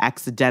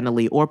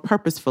accidentally or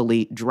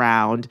purposefully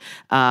drowned.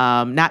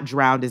 Not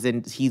drowned as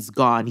in he's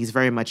gone. He's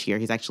very much here.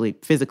 He's actually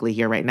physically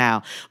here right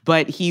now.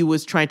 But he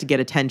was trying to get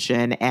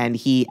attention and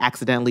he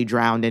accidentally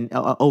drowned and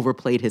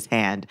overplayed his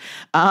hand.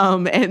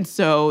 And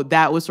so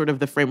that was sort of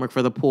the framework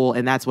for the pool.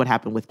 And that's what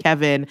happened with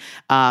Kevin.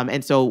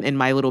 And so in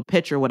my little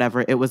pitch or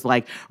whatever, it was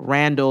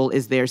Randall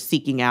is there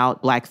seeking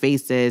out Black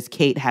faces.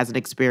 Kate has an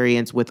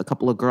experience with a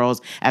couple of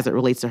girls as it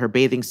relates to her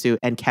bathing suit,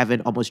 and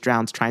Kevin almost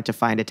drowns trying to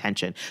find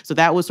attention. So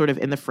that was sort of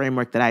in the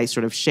framework that I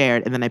sort of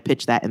shared, and then I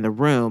pitched that in the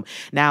room.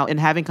 Now, in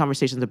having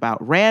conversations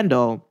about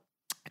Randall,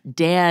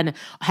 Dan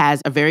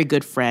has a very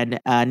good friend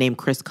named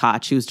Chris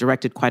Koch, who's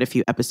directed quite a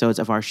few episodes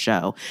of our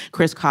show.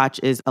 Chris Koch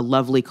is a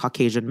lovely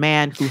Caucasian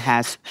man who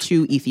has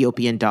 2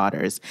 Ethiopian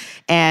daughters.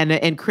 And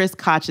in Chris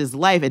Koch's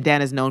life, and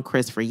Dan has known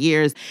Chris for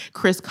years,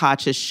 Chris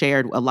Koch has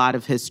shared a lot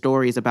of his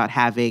stories about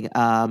having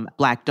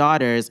Black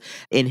daughters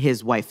in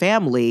his white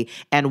family.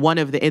 And one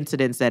of the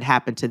incidents that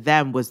happened to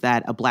them was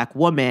that a Black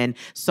woman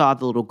saw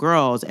the little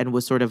girls and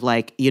was sort of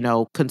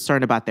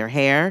concerned about their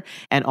hair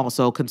and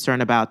also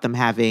concerned about them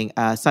having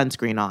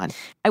sunscreen on.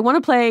 I want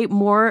to play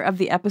more of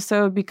the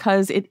episode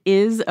because it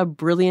is a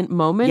brilliant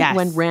moment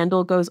when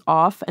Randall goes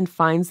off and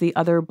finds the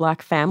other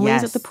Black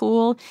families at the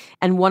pool,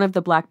 and one of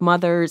the Black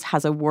mothers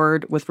has a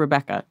word with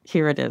Rebecca.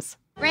 Here it is.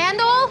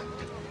 Randall?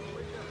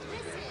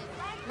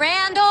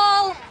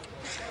 Randall?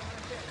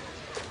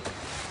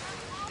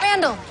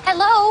 Randall,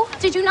 hello?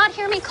 Did you not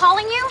hear me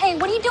calling you? Hey,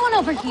 what are you doing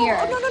over here?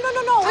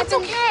 Oh, no. It's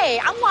okay.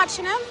 I'm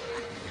watching him.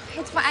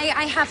 It's fine.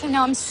 I have to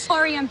know. I'm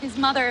sorry. I'm his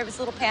mother. I was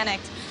a little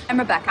panicked. I'm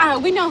Rebecca.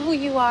 We know who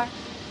you are.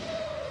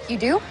 You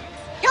do?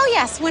 Oh,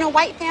 yes. When a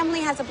white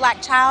family has a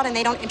black child and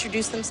they don't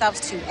introduce themselves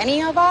to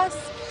any of us,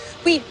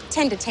 we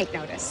tend to take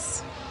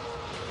notice.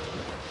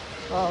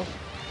 Well,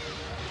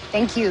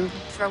 thank you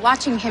for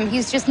watching him.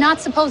 He's just not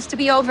supposed to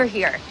be over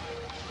here.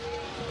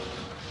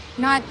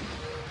 Not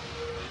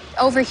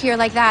over here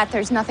like that.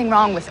 There's nothing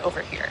wrong with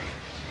over here.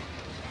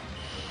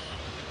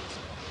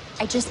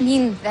 I just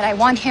mean that I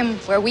want him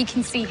where we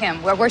can see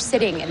him, where we're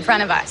sitting in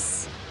front of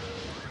us.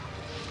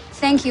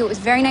 Thank you. It was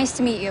very nice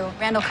to meet you.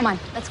 Randall, come on.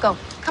 Let's go.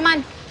 Come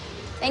on.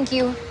 Thank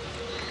you.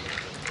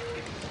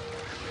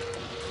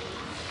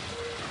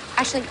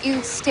 Actually,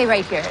 you stay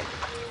right here.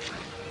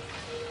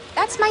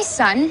 That's my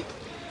son,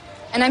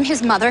 and I'm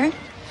his mother.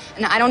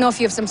 And I don't know if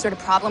you have some sort of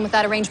problem with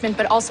that arrangement,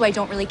 but also I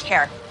don't really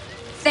care.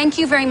 Thank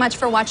you very much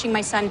for watching my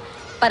son,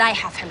 but I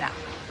have him now.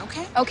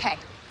 Okay? Okay.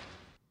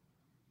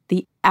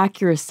 The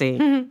accuracy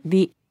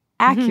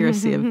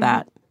of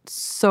that,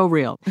 so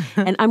real.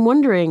 And I'm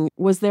wondering,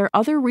 was there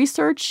other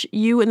research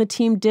you and the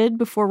team did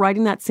before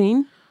writing that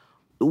scene?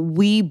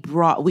 We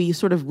read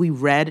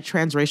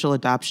transracial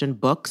adoption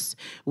books.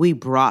 We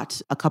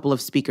brought a couple of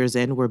speakers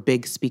in. We're a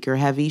big speaker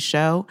heavy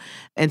show.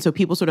 And so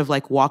people sort of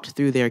like walked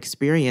through their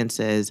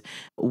experiences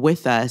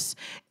with us.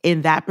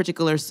 In that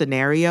particular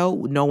scenario,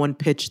 no one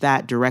pitched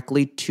that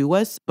directly to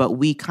us, but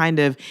we kind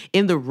of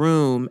in the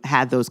room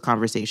had those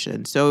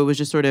conversations. So it was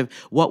just sort of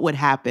what would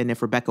happen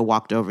if Rebecca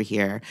walked over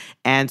here.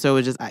 And so it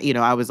was just,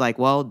 I was like,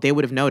 well, they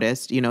would have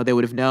noticed, they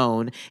would have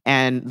known.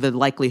 And the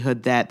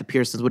likelihood that the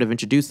Pearsons would have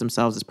introduced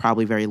themselves is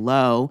probably very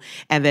low.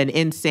 And then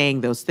in saying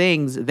those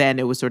things, then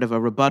it was sort of a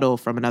rebuttal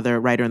from another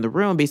writer in the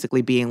room,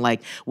 basically being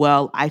like,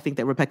 well, I think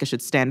that Rebecca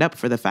should stand up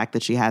for the fact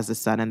that she has this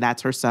son and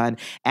that's her son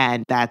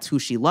and that's who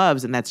she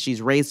loves and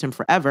she's raised him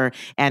forever.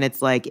 And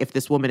it's like, if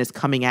this woman is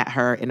coming at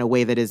her in a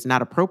way that is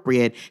not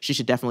appropriate, she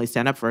should definitely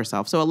stand up for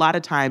herself. So a lot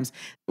of times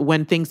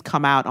when things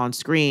come out on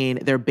screen,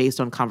 they're based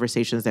on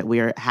conversations that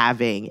we are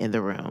having in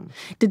the room.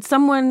 Did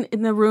someone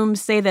in the room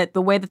say that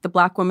the way that the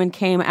Black woman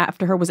came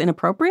after her was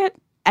inappropriate?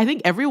 I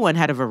think everyone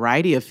had a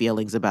variety of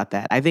feelings about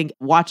that. I think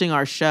watching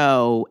our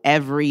show,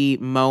 every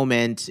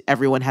moment,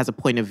 everyone has a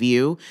point of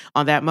view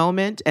on that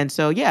moment. And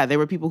so, yeah, there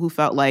were people who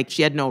felt like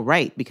she had no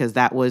right because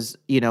that was,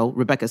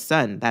 Rebecca's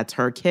son. That's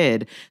her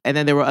kid. And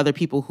then there were other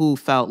people who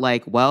felt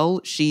like,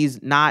 well,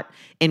 she's not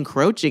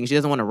encroaching. She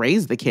doesn't want to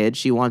raise the kid.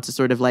 She wants to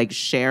sort of like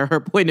share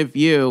her point of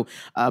view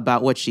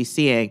about what she's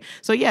seeing.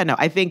 So, yeah, no,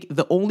 I think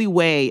the only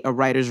way a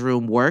writer's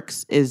room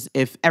works is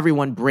if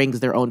everyone brings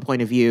their own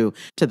point of view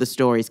to the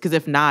stories. Because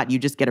if not, you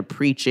just get a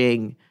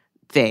preaching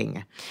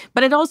thing.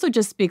 But it also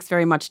just speaks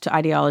very much to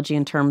ideology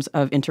in terms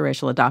of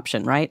interracial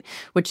adoption, right?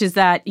 Which is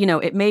that,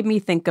 it made me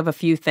think of a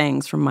few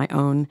things from my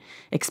own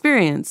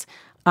experience.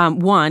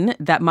 One,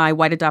 that my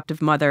white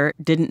adoptive mother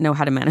didn't know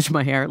how to manage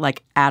my hair,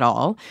 like at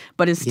all,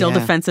 but is still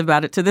defensive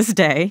about it to this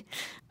day.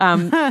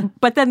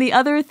 But then the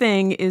other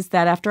thing is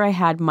that after I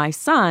had my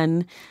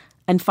son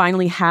and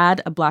finally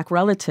had a Black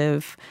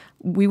relative,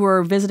 we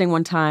were visiting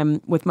one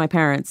time with my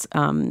parents,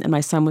 and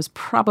my son was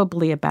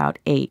probably about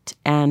 8,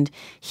 and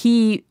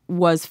he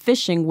was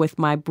fishing with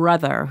my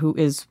brother, who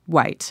is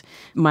white.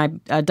 My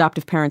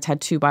adoptive parents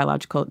had 2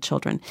 biological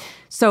children.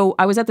 So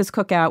I was at this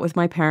cookout with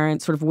my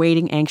parents, sort of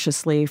waiting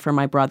anxiously for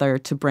my brother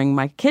to bring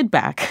my kid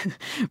back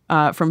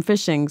from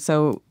fishing.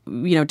 So,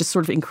 just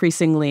sort of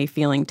increasingly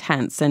feeling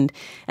tense. And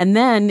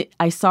then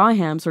I saw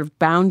him sort of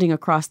bounding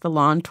across the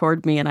lawn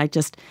toward me, and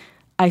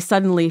I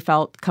suddenly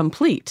felt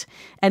complete.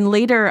 And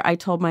later I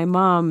told my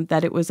mom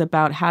that it was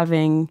about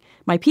having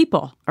my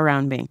people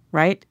around me,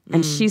 right?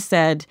 And she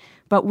said,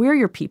 but we're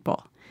your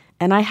people.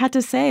 And I had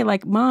to say,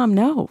 like, Mom,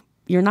 no,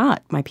 you're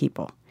not my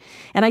people.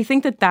 And I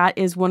think that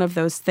is one of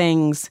those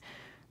things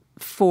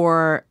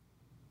for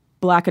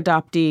Black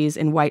adoptees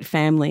in white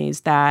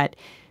families that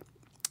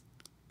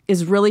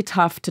is really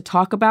tough to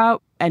talk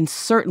about and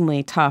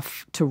certainly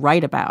tough to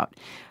write about.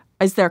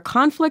 Is there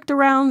conflict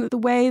around the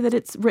way that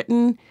it's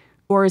written?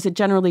 Or is it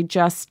generally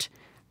just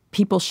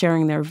people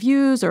sharing their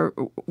views? Or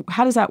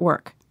how does that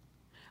work?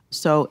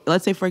 So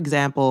let's say, for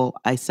example,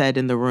 I said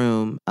in the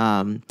room,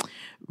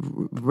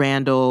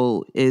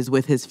 Randall is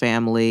with his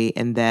family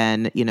and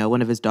then,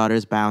 one of his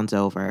daughters bounds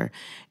over.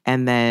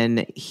 And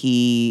then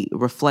he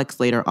reflects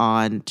later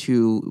on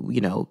to,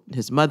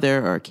 his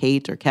mother or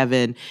Kate or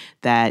Kevin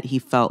that he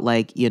felt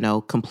like,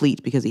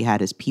 complete because he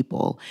had his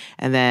people.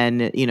 And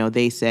then,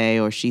 they say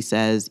or she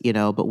says,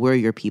 but we're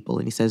your people.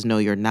 And he says, no,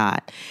 you're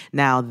not.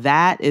 Now,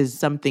 that is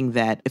something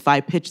that if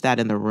I pitched that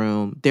in the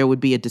room, there would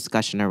be a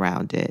discussion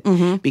around it.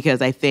 Mm-hmm.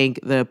 Because I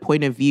think the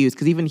point of views,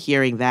 because even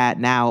hearing that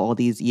now, all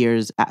these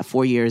years,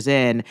 4 years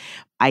in,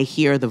 I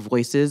hear the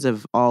voices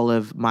of all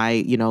of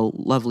my,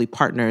 lovely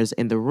partners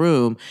in the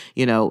room,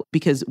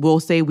 because we'll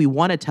say we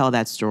want to tell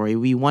that story.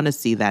 We want to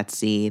see that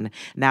scene.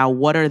 Now,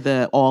 what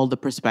are all the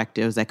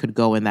perspectives that could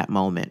go in that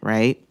moment,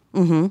 right?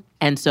 Mm-hmm.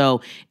 And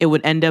so it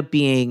would end up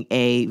being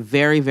a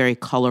very, very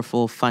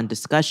colorful, fun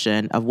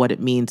discussion of what it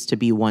means to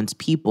be one's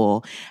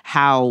people,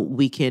 how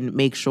we can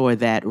make sure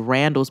that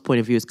Randall's point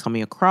of view is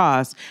coming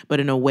across, but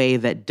in a way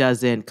that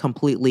doesn't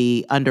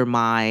completely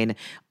undermine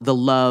the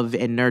love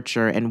and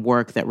nurture and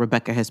work that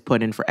Rebecca has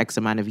put in for X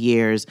amount of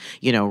years,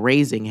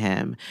 raising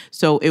him.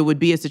 So it would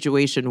be a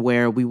situation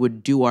where we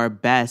would do our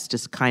best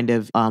to kind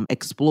of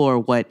explore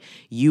what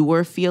you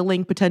were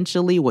feeling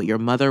potentially, what your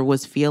mother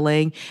was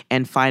feeling,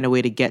 and find a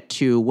way to get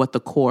to what the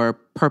core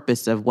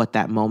purpose of what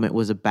that moment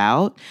was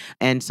about.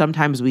 And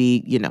sometimes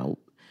we,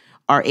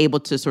 are able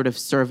to sort of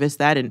service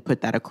that and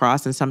put that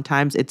across. And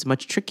sometimes it's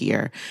much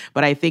trickier.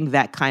 But I think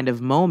that kind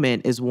of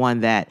moment is one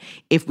that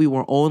if we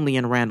were only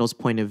in Randall's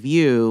point of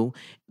view,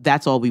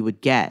 that's all we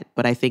would get.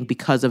 But I think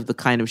because of the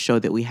kind of show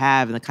that we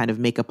have and the kind of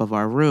makeup of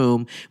our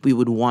room, we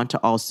would want to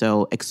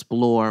also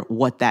explore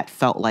what that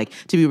felt like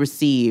to be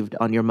received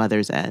on your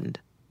mother's end.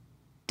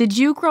 Did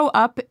you grow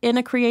up in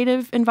a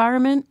creative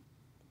environment?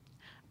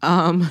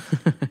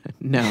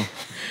 No.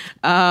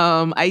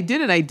 I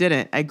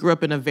didn't. I grew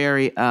up in a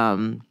very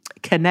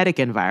kinetic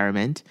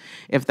environment,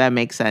 if that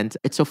makes sense.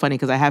 It's so funny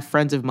because I have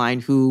friends of mine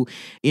who,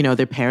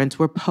 their parents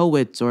were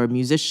poets or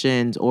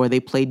musicians, or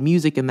they played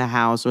music in the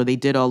house, or they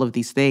did all of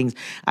these things.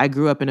 I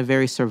grew up in a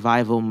very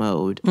survival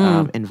mode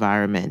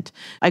environment.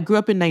 I grew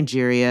up in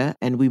Nigeria,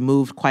 and we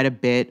moved quite a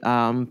bit,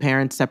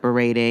 parents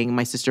separating,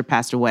 my sister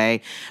passed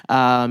away.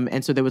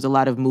 And so there was a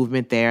lot of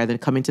movement there. Then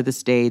coming to the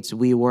States,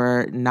 we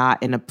were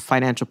not in a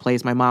financial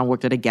place. My mom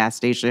worked at a gas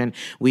station.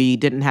 We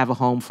didn't have a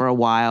home for a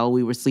while.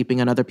 We were sleeping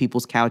on other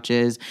people's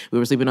couches. We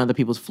were sleeping on other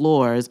people's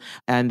floors,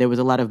 and there was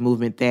a lot of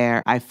movement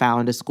there. I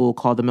found a school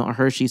called the Milton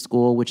Hershey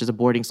School, which is a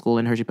boarding school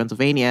in Hershey,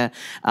 Pennsylvania,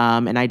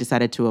 and I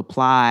decided to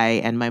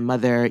apply, and my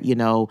mother,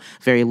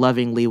 very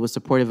lovingly was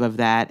supportive of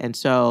that, and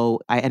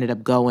so I ended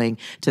up going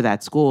to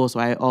that school.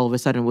 So I all of a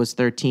sudden was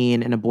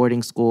 13 in a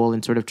boarding school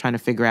and sort of trying to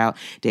figure out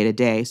day to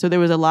day. So there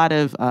was a lot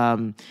of,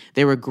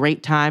 there were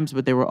great times,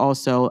 but there were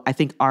also, I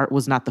think art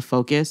was not the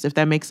focus, if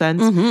that makes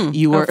sense. Mm-hmm.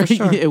 You were, for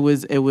sure. it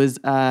was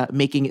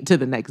making it to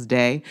the next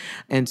day.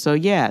 And so,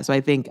 yeah, so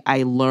I think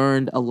I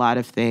learned a lot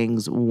of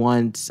things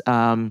once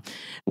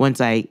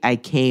I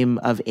came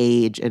of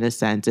age, in a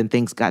sense, and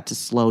things got to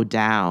slow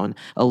down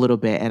a little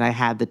bit. And I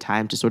had the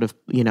time to sort of,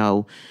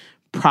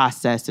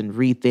 process and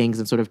read things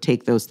and sort of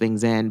take those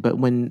things in. But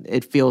when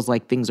it feels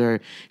like things are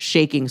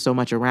shaking so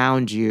much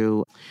around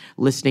you,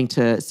 listening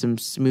to some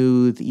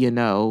smooth,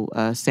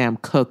 Sam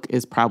Cooke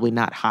is probably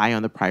not high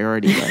on the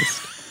priority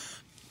list.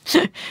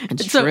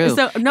 It's true.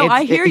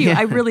 I hear you.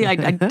 I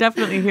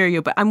definitely hear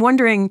you. But I'm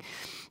wondering,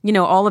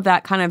 all of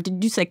that kind of,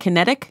 did you say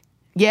kinetic?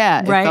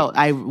 Yeah,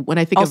 right. When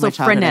I think also of my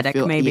childhood, frenetic, I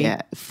feel, maybe.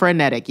 Yeah,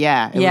 frenetic.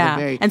 Yeah, it was a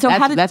very, and so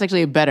that's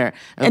actually a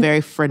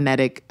very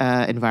frenetic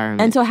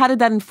environment. And so, how did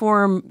that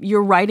inform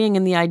your writing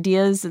and the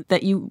ideas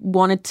that you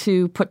wanted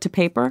to put to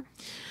paper?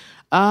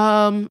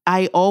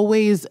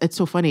 It's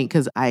so funny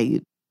because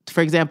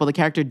for example, the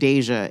character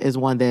Deja is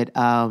one that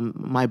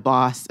my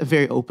boss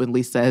very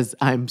openly says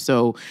I'm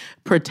so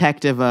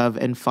protective of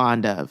and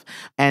fond of.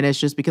 And it's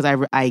just because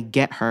I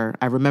get her.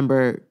 I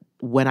remember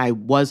when I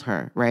was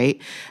her,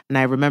 right? And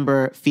I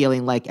remember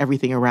feeling like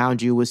everything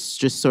around you was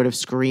just sort of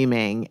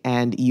screaming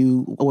and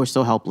you were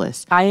so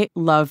helpless. I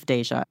love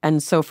Deja.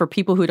 And so for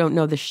people who don't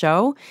know the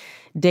show,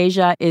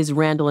 Deja is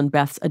Randall and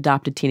Beth's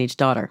adopted teenage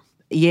daughter.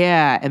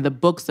 Yeah, and the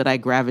books that I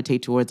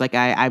gravitate towards, like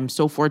I'm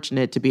so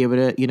fortunate to be able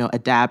to,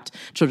 adapt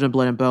Children of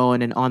Blood and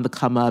Bone and On the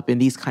Come Up and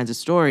these kinds of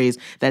stories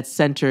that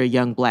center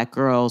young Black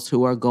girls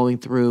who are going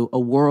through a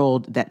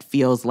world that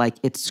feels like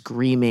it's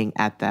screaming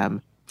at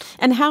them.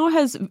 And how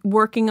has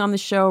working on the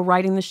show,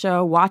 writing the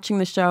show, watching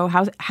the show,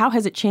 how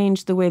has it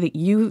changed the way that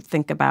you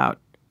think about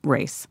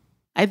race?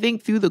 I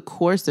think through the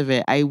course of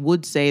it, I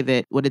would say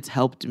that what it's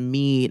helped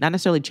me, not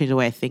necessarily change the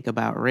way I think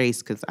about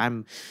race, because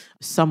I'm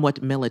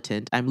somewhat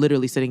militant. I'm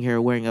literally sitting here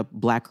wearing a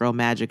Black Girl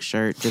Magic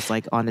shirt just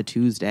like on a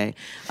Tuesday.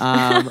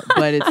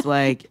 But it's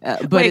like,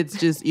 it's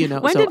just,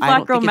 When did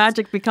Black Girl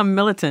Magic become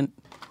militant?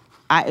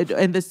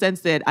 In the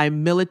sense that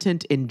I'm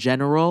militant in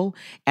general,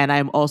 and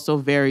I'm also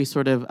very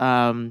sort of,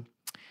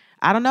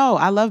 I don't know.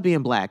 I love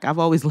being Black. I've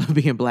always loved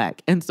being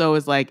Black. And so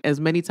it's like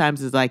as many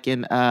times as I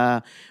can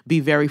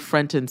be very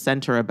front and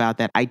center about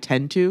that, I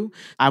tend to.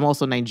 I'm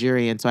also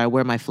Nigerian, so I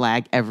wear my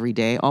flag every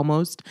day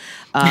almost.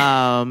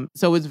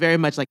 So it's very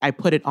much like I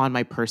put it on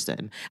my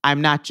person.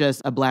 I'm not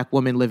just a Black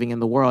woman living in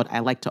the world. I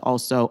like to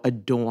also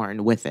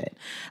adorn with it.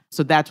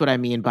 So that's what I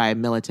mean by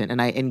militant. And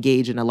I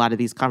engage in a lot of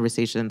these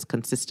conversations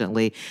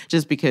consistently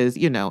just because,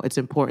 it's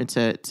important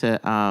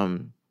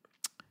to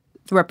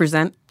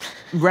represent,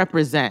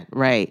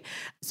 right?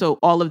 So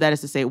all of that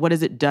is to say, what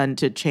has it done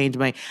to change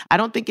I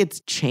don't think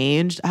it's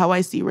changed how I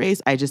see race.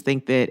 I just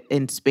think that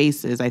in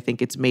spaces, I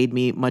think it's made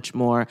me much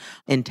more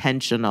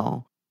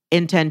intentional.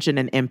 Intention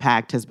and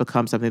impact has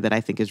become something that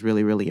I think is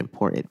really, really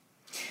important.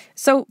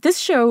 So this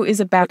show is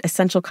about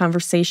essential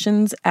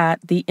conversations at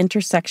the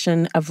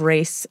intersection of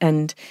race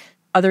and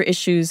other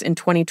issues in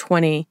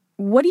 2020.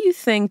 What do you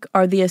think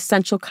are the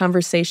essential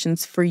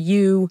conversations for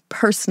you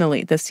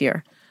personally this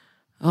year?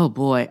 Oh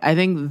boy, I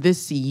think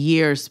this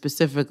year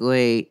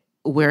specifically,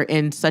 we're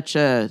in such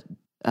a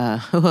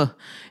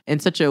in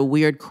such a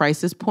weird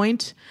crisis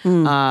point.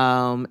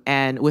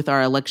 And with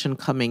our election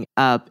coming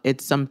up,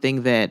 it's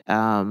something that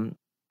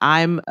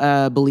I'm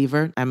a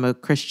believer. I'm a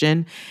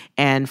Christian.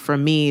 And for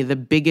me, the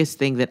biggest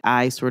thing that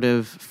I sort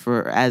of,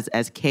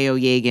 as Kay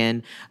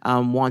Oyegun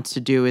wants to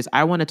do is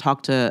I want to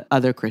talk to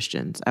other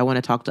Christians. I want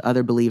to talk to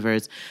other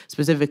believers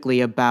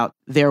specifically about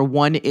their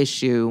one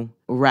issue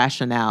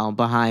rationale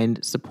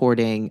behind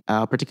supporting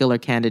particular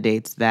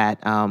candidates that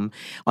on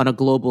a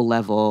global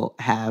level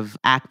have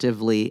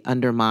actively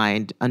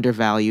undermined,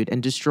 undervalued,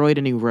 and destroyed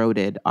and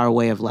eroded our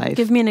way of life.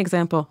 Give me an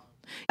example.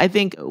 I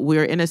think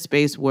we're in a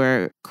space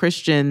where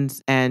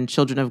Christians and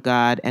children of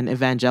God and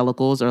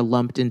evangelicals are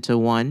lumped into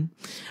one,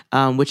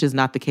 which is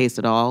not the case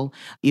at all.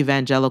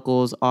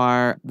 Evangelicals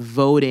are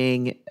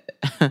voting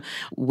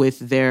with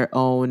their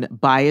own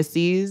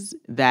biases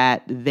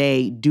that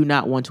they do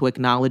not want to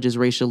acknowledge as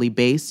racially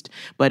based,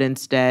 but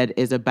instead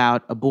is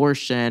about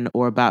abortion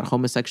or about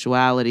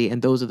homosexuality.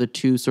 And those are the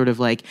two sort of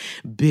like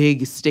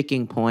big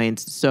sticking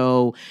points.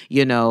 So,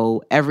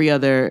 every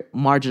other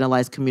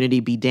marginalized community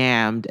be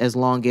damned as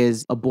long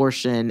as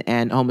abortion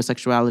and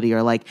homosexuality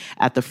are like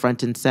at the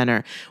front and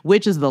center,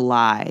 which is the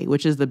lie,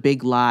 which is the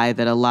big lie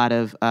that a lot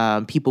of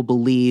people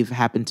believe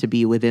happen to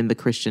be within the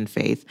Christian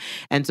faith.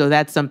 And so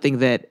that's something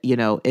that,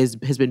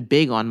 has been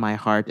big on my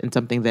heart, and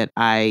something that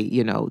I,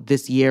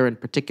 this year in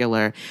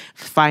particular,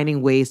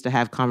 finding ways to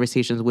have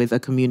conversations with a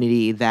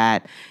community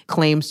that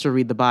claims to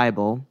read the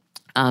Bible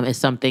is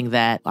something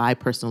that I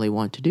personally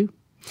want to do.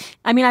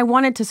 I mean, I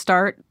wanted to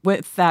start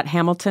with that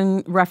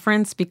Hamilton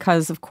reference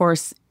because, of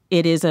course,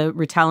 it is a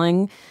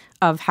retelling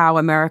of how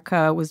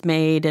America was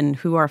made and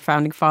who our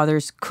founding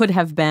fathers could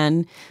have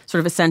been, sort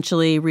of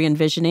essentially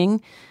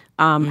re-envisioning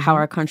how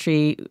our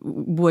country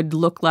would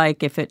look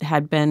like if it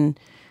had been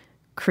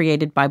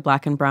created by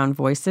Black and brown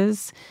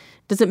voices.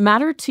 Does it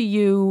matter to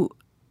you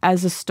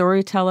as a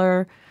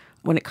storyteller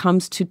when it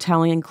comes to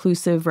telling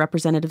inclusive,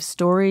 representative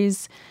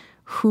stories,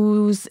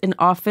 who's in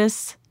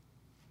office?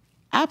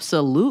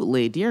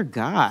 Absolutely, dear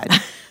God.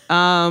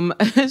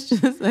 It's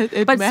just,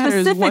 it but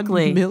matters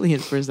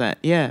 1,000,000%.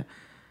 Yeah.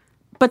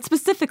 But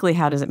specifically,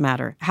 how does it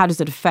matter? How does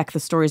it affect the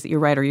stories that you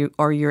write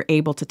or you're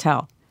able to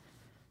tell?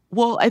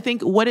 Well, I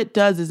think what it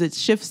does is it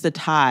shifts the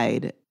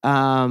tide.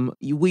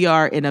 We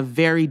are in a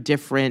very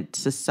different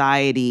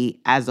society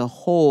as a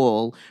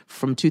whole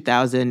from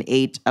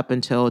 2008 up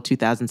until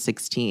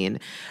 2016.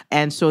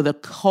 And so the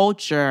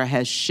culture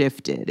has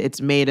shifted.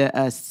 It's made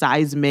a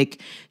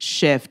seismic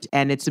shift,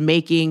 and it's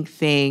making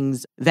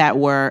things that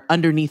were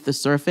underneath the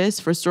surface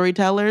for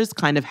storytellers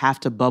kind of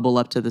have to bubble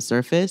up to the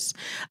surface.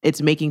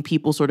 It's making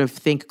people sort of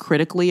think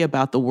critically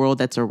about the world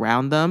that's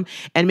around them,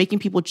 and making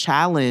people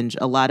challenge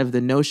a lot of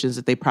the notions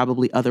that they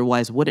probably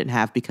otherwise wouldn't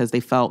have because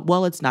they felt,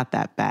 well, it's not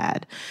that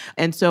bad.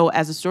 And so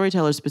as a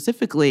storyteller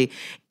specifically,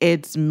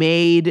 it's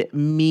made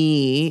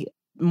me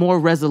more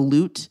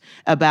resolute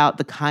about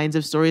the kinds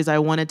of stories I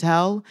want to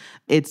tell.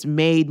 It's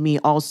made me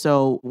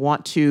also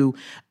want to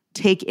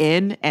take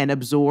in and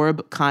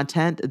absorb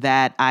content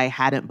that I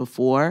hadn't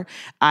before.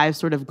 I've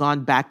sort of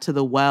gone back to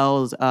the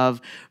wells of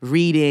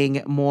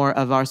reading more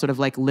of our sort of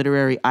like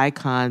literary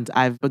icons.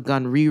 I've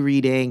begun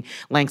rereading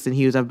Langston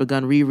Hughes. I've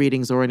begun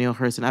rereading Zora Neale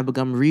Hurston. I've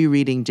begun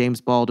rereading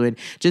James Baldwin,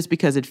 just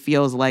because it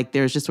feels like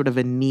there's just sort of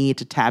a need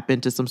to tap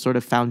into some sort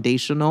of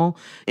foundational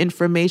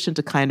information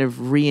to kind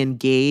of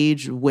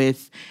re-engage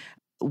with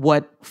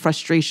what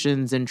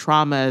frustrations and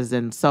traumas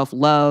and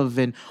self-love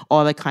and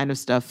all that kind of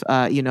stuff,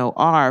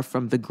 are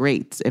from the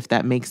greats, if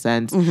that makes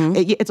sense.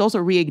 It's also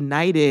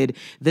reignited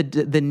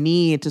the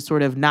need to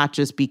sort of not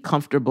just be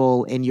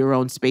comfortable in your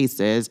own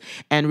spaces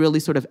and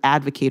really sort of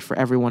advocate for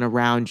everyone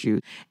around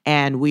you.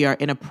 And we are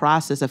in a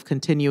process of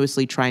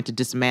continuously trying to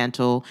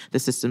dismantle the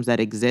systems that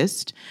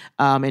exist.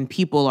 And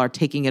people are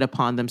taking it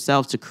upon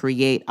themselves to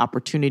create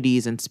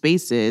opportunities and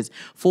spaces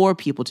for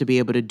people to be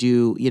able to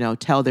do,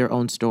 tell their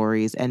own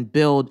stories and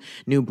build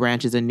new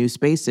branches and new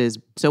spaces.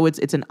 So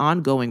it's an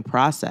ongoing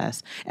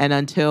process. And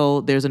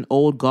until there's an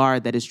old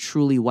guard that is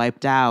truly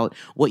wiped out,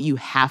 what you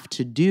have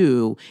to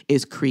do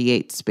is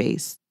create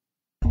space.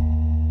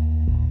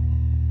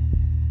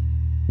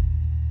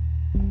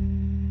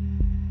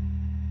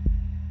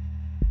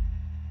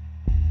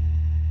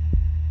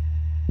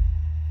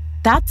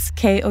 That's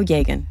Kay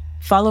Oyegun.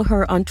 Follow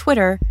her on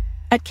Twitter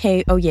at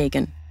Kay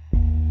Oyegun.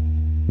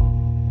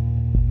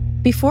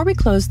 Before we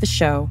close the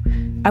show,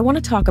 I want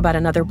to talk about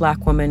another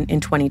Black woman in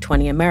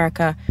 2020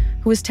 America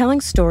who is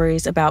telling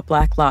stories about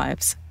Black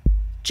lives,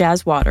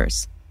 Jazz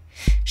Waters.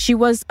 She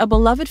was a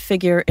beloved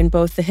figure in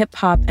both the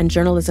hip-hop and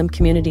journalism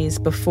communities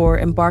before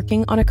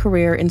embarking on a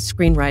career in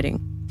screenwriting.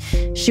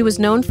 She was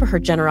known for her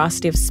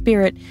generosity of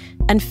spirit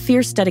and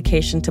fierce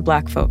dedication to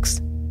Black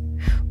folks.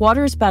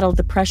 Waters battled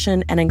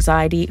depression and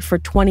anxiety for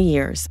 20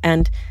 years,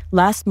 and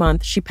last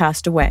month she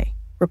passed away,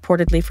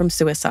 reportedly from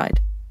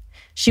suicide.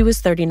 She was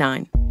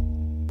 39.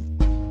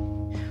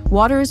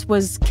 Waters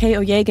was Kay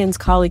Oyegun's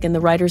colleague in the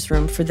writer's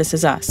room for This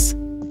Is Us.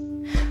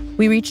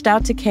 We reached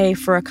out to Kay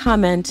for a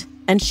comment,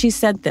 And she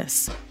said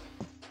this: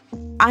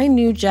 "I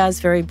knew Jazz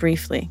very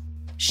briefly.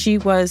 She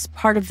was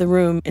part of the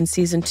room in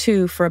season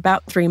 2 for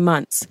about 3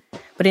 months,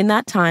 but in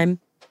that time,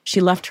 she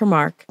left her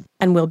mark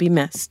and will be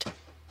missed.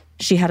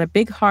 She had a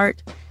big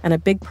heart and a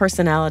big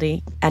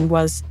personality and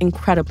was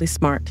incredibly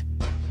smart."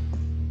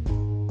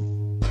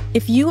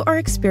 If you are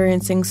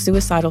experiencing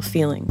suicidal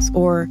feelings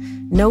or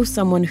know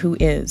someone who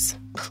is,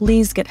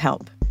 please get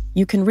help.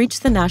 You can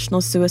reach the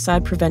National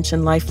Suicide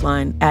Prevention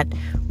Lifeline at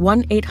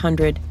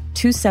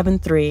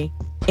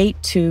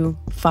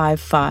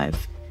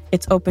 1-800-273-8255.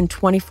 It's open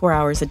 24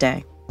 hours a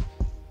day.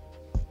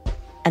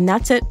 And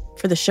that's it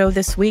for the show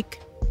this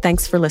week.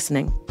 Thanks for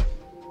listening.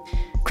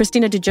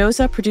 Christina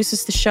DeJosa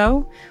produces the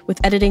show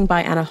with editing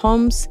by Anna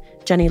Holmes,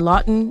 Jenny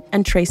Lawton,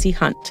 and Tracy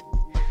Hunt.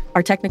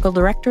 Our technical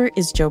director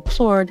is Joe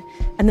Plord,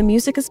 and the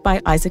music is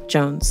by Isaac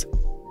Jones.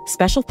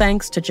 Special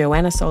thanks to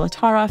Joanna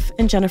Solotaroff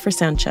and Jennifer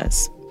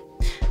Sanchez.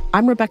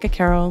 I'm Rebecca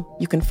Carroll.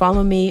 You can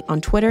follow me on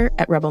Twitter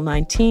at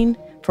Rebel19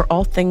 for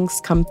all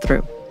things come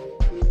through.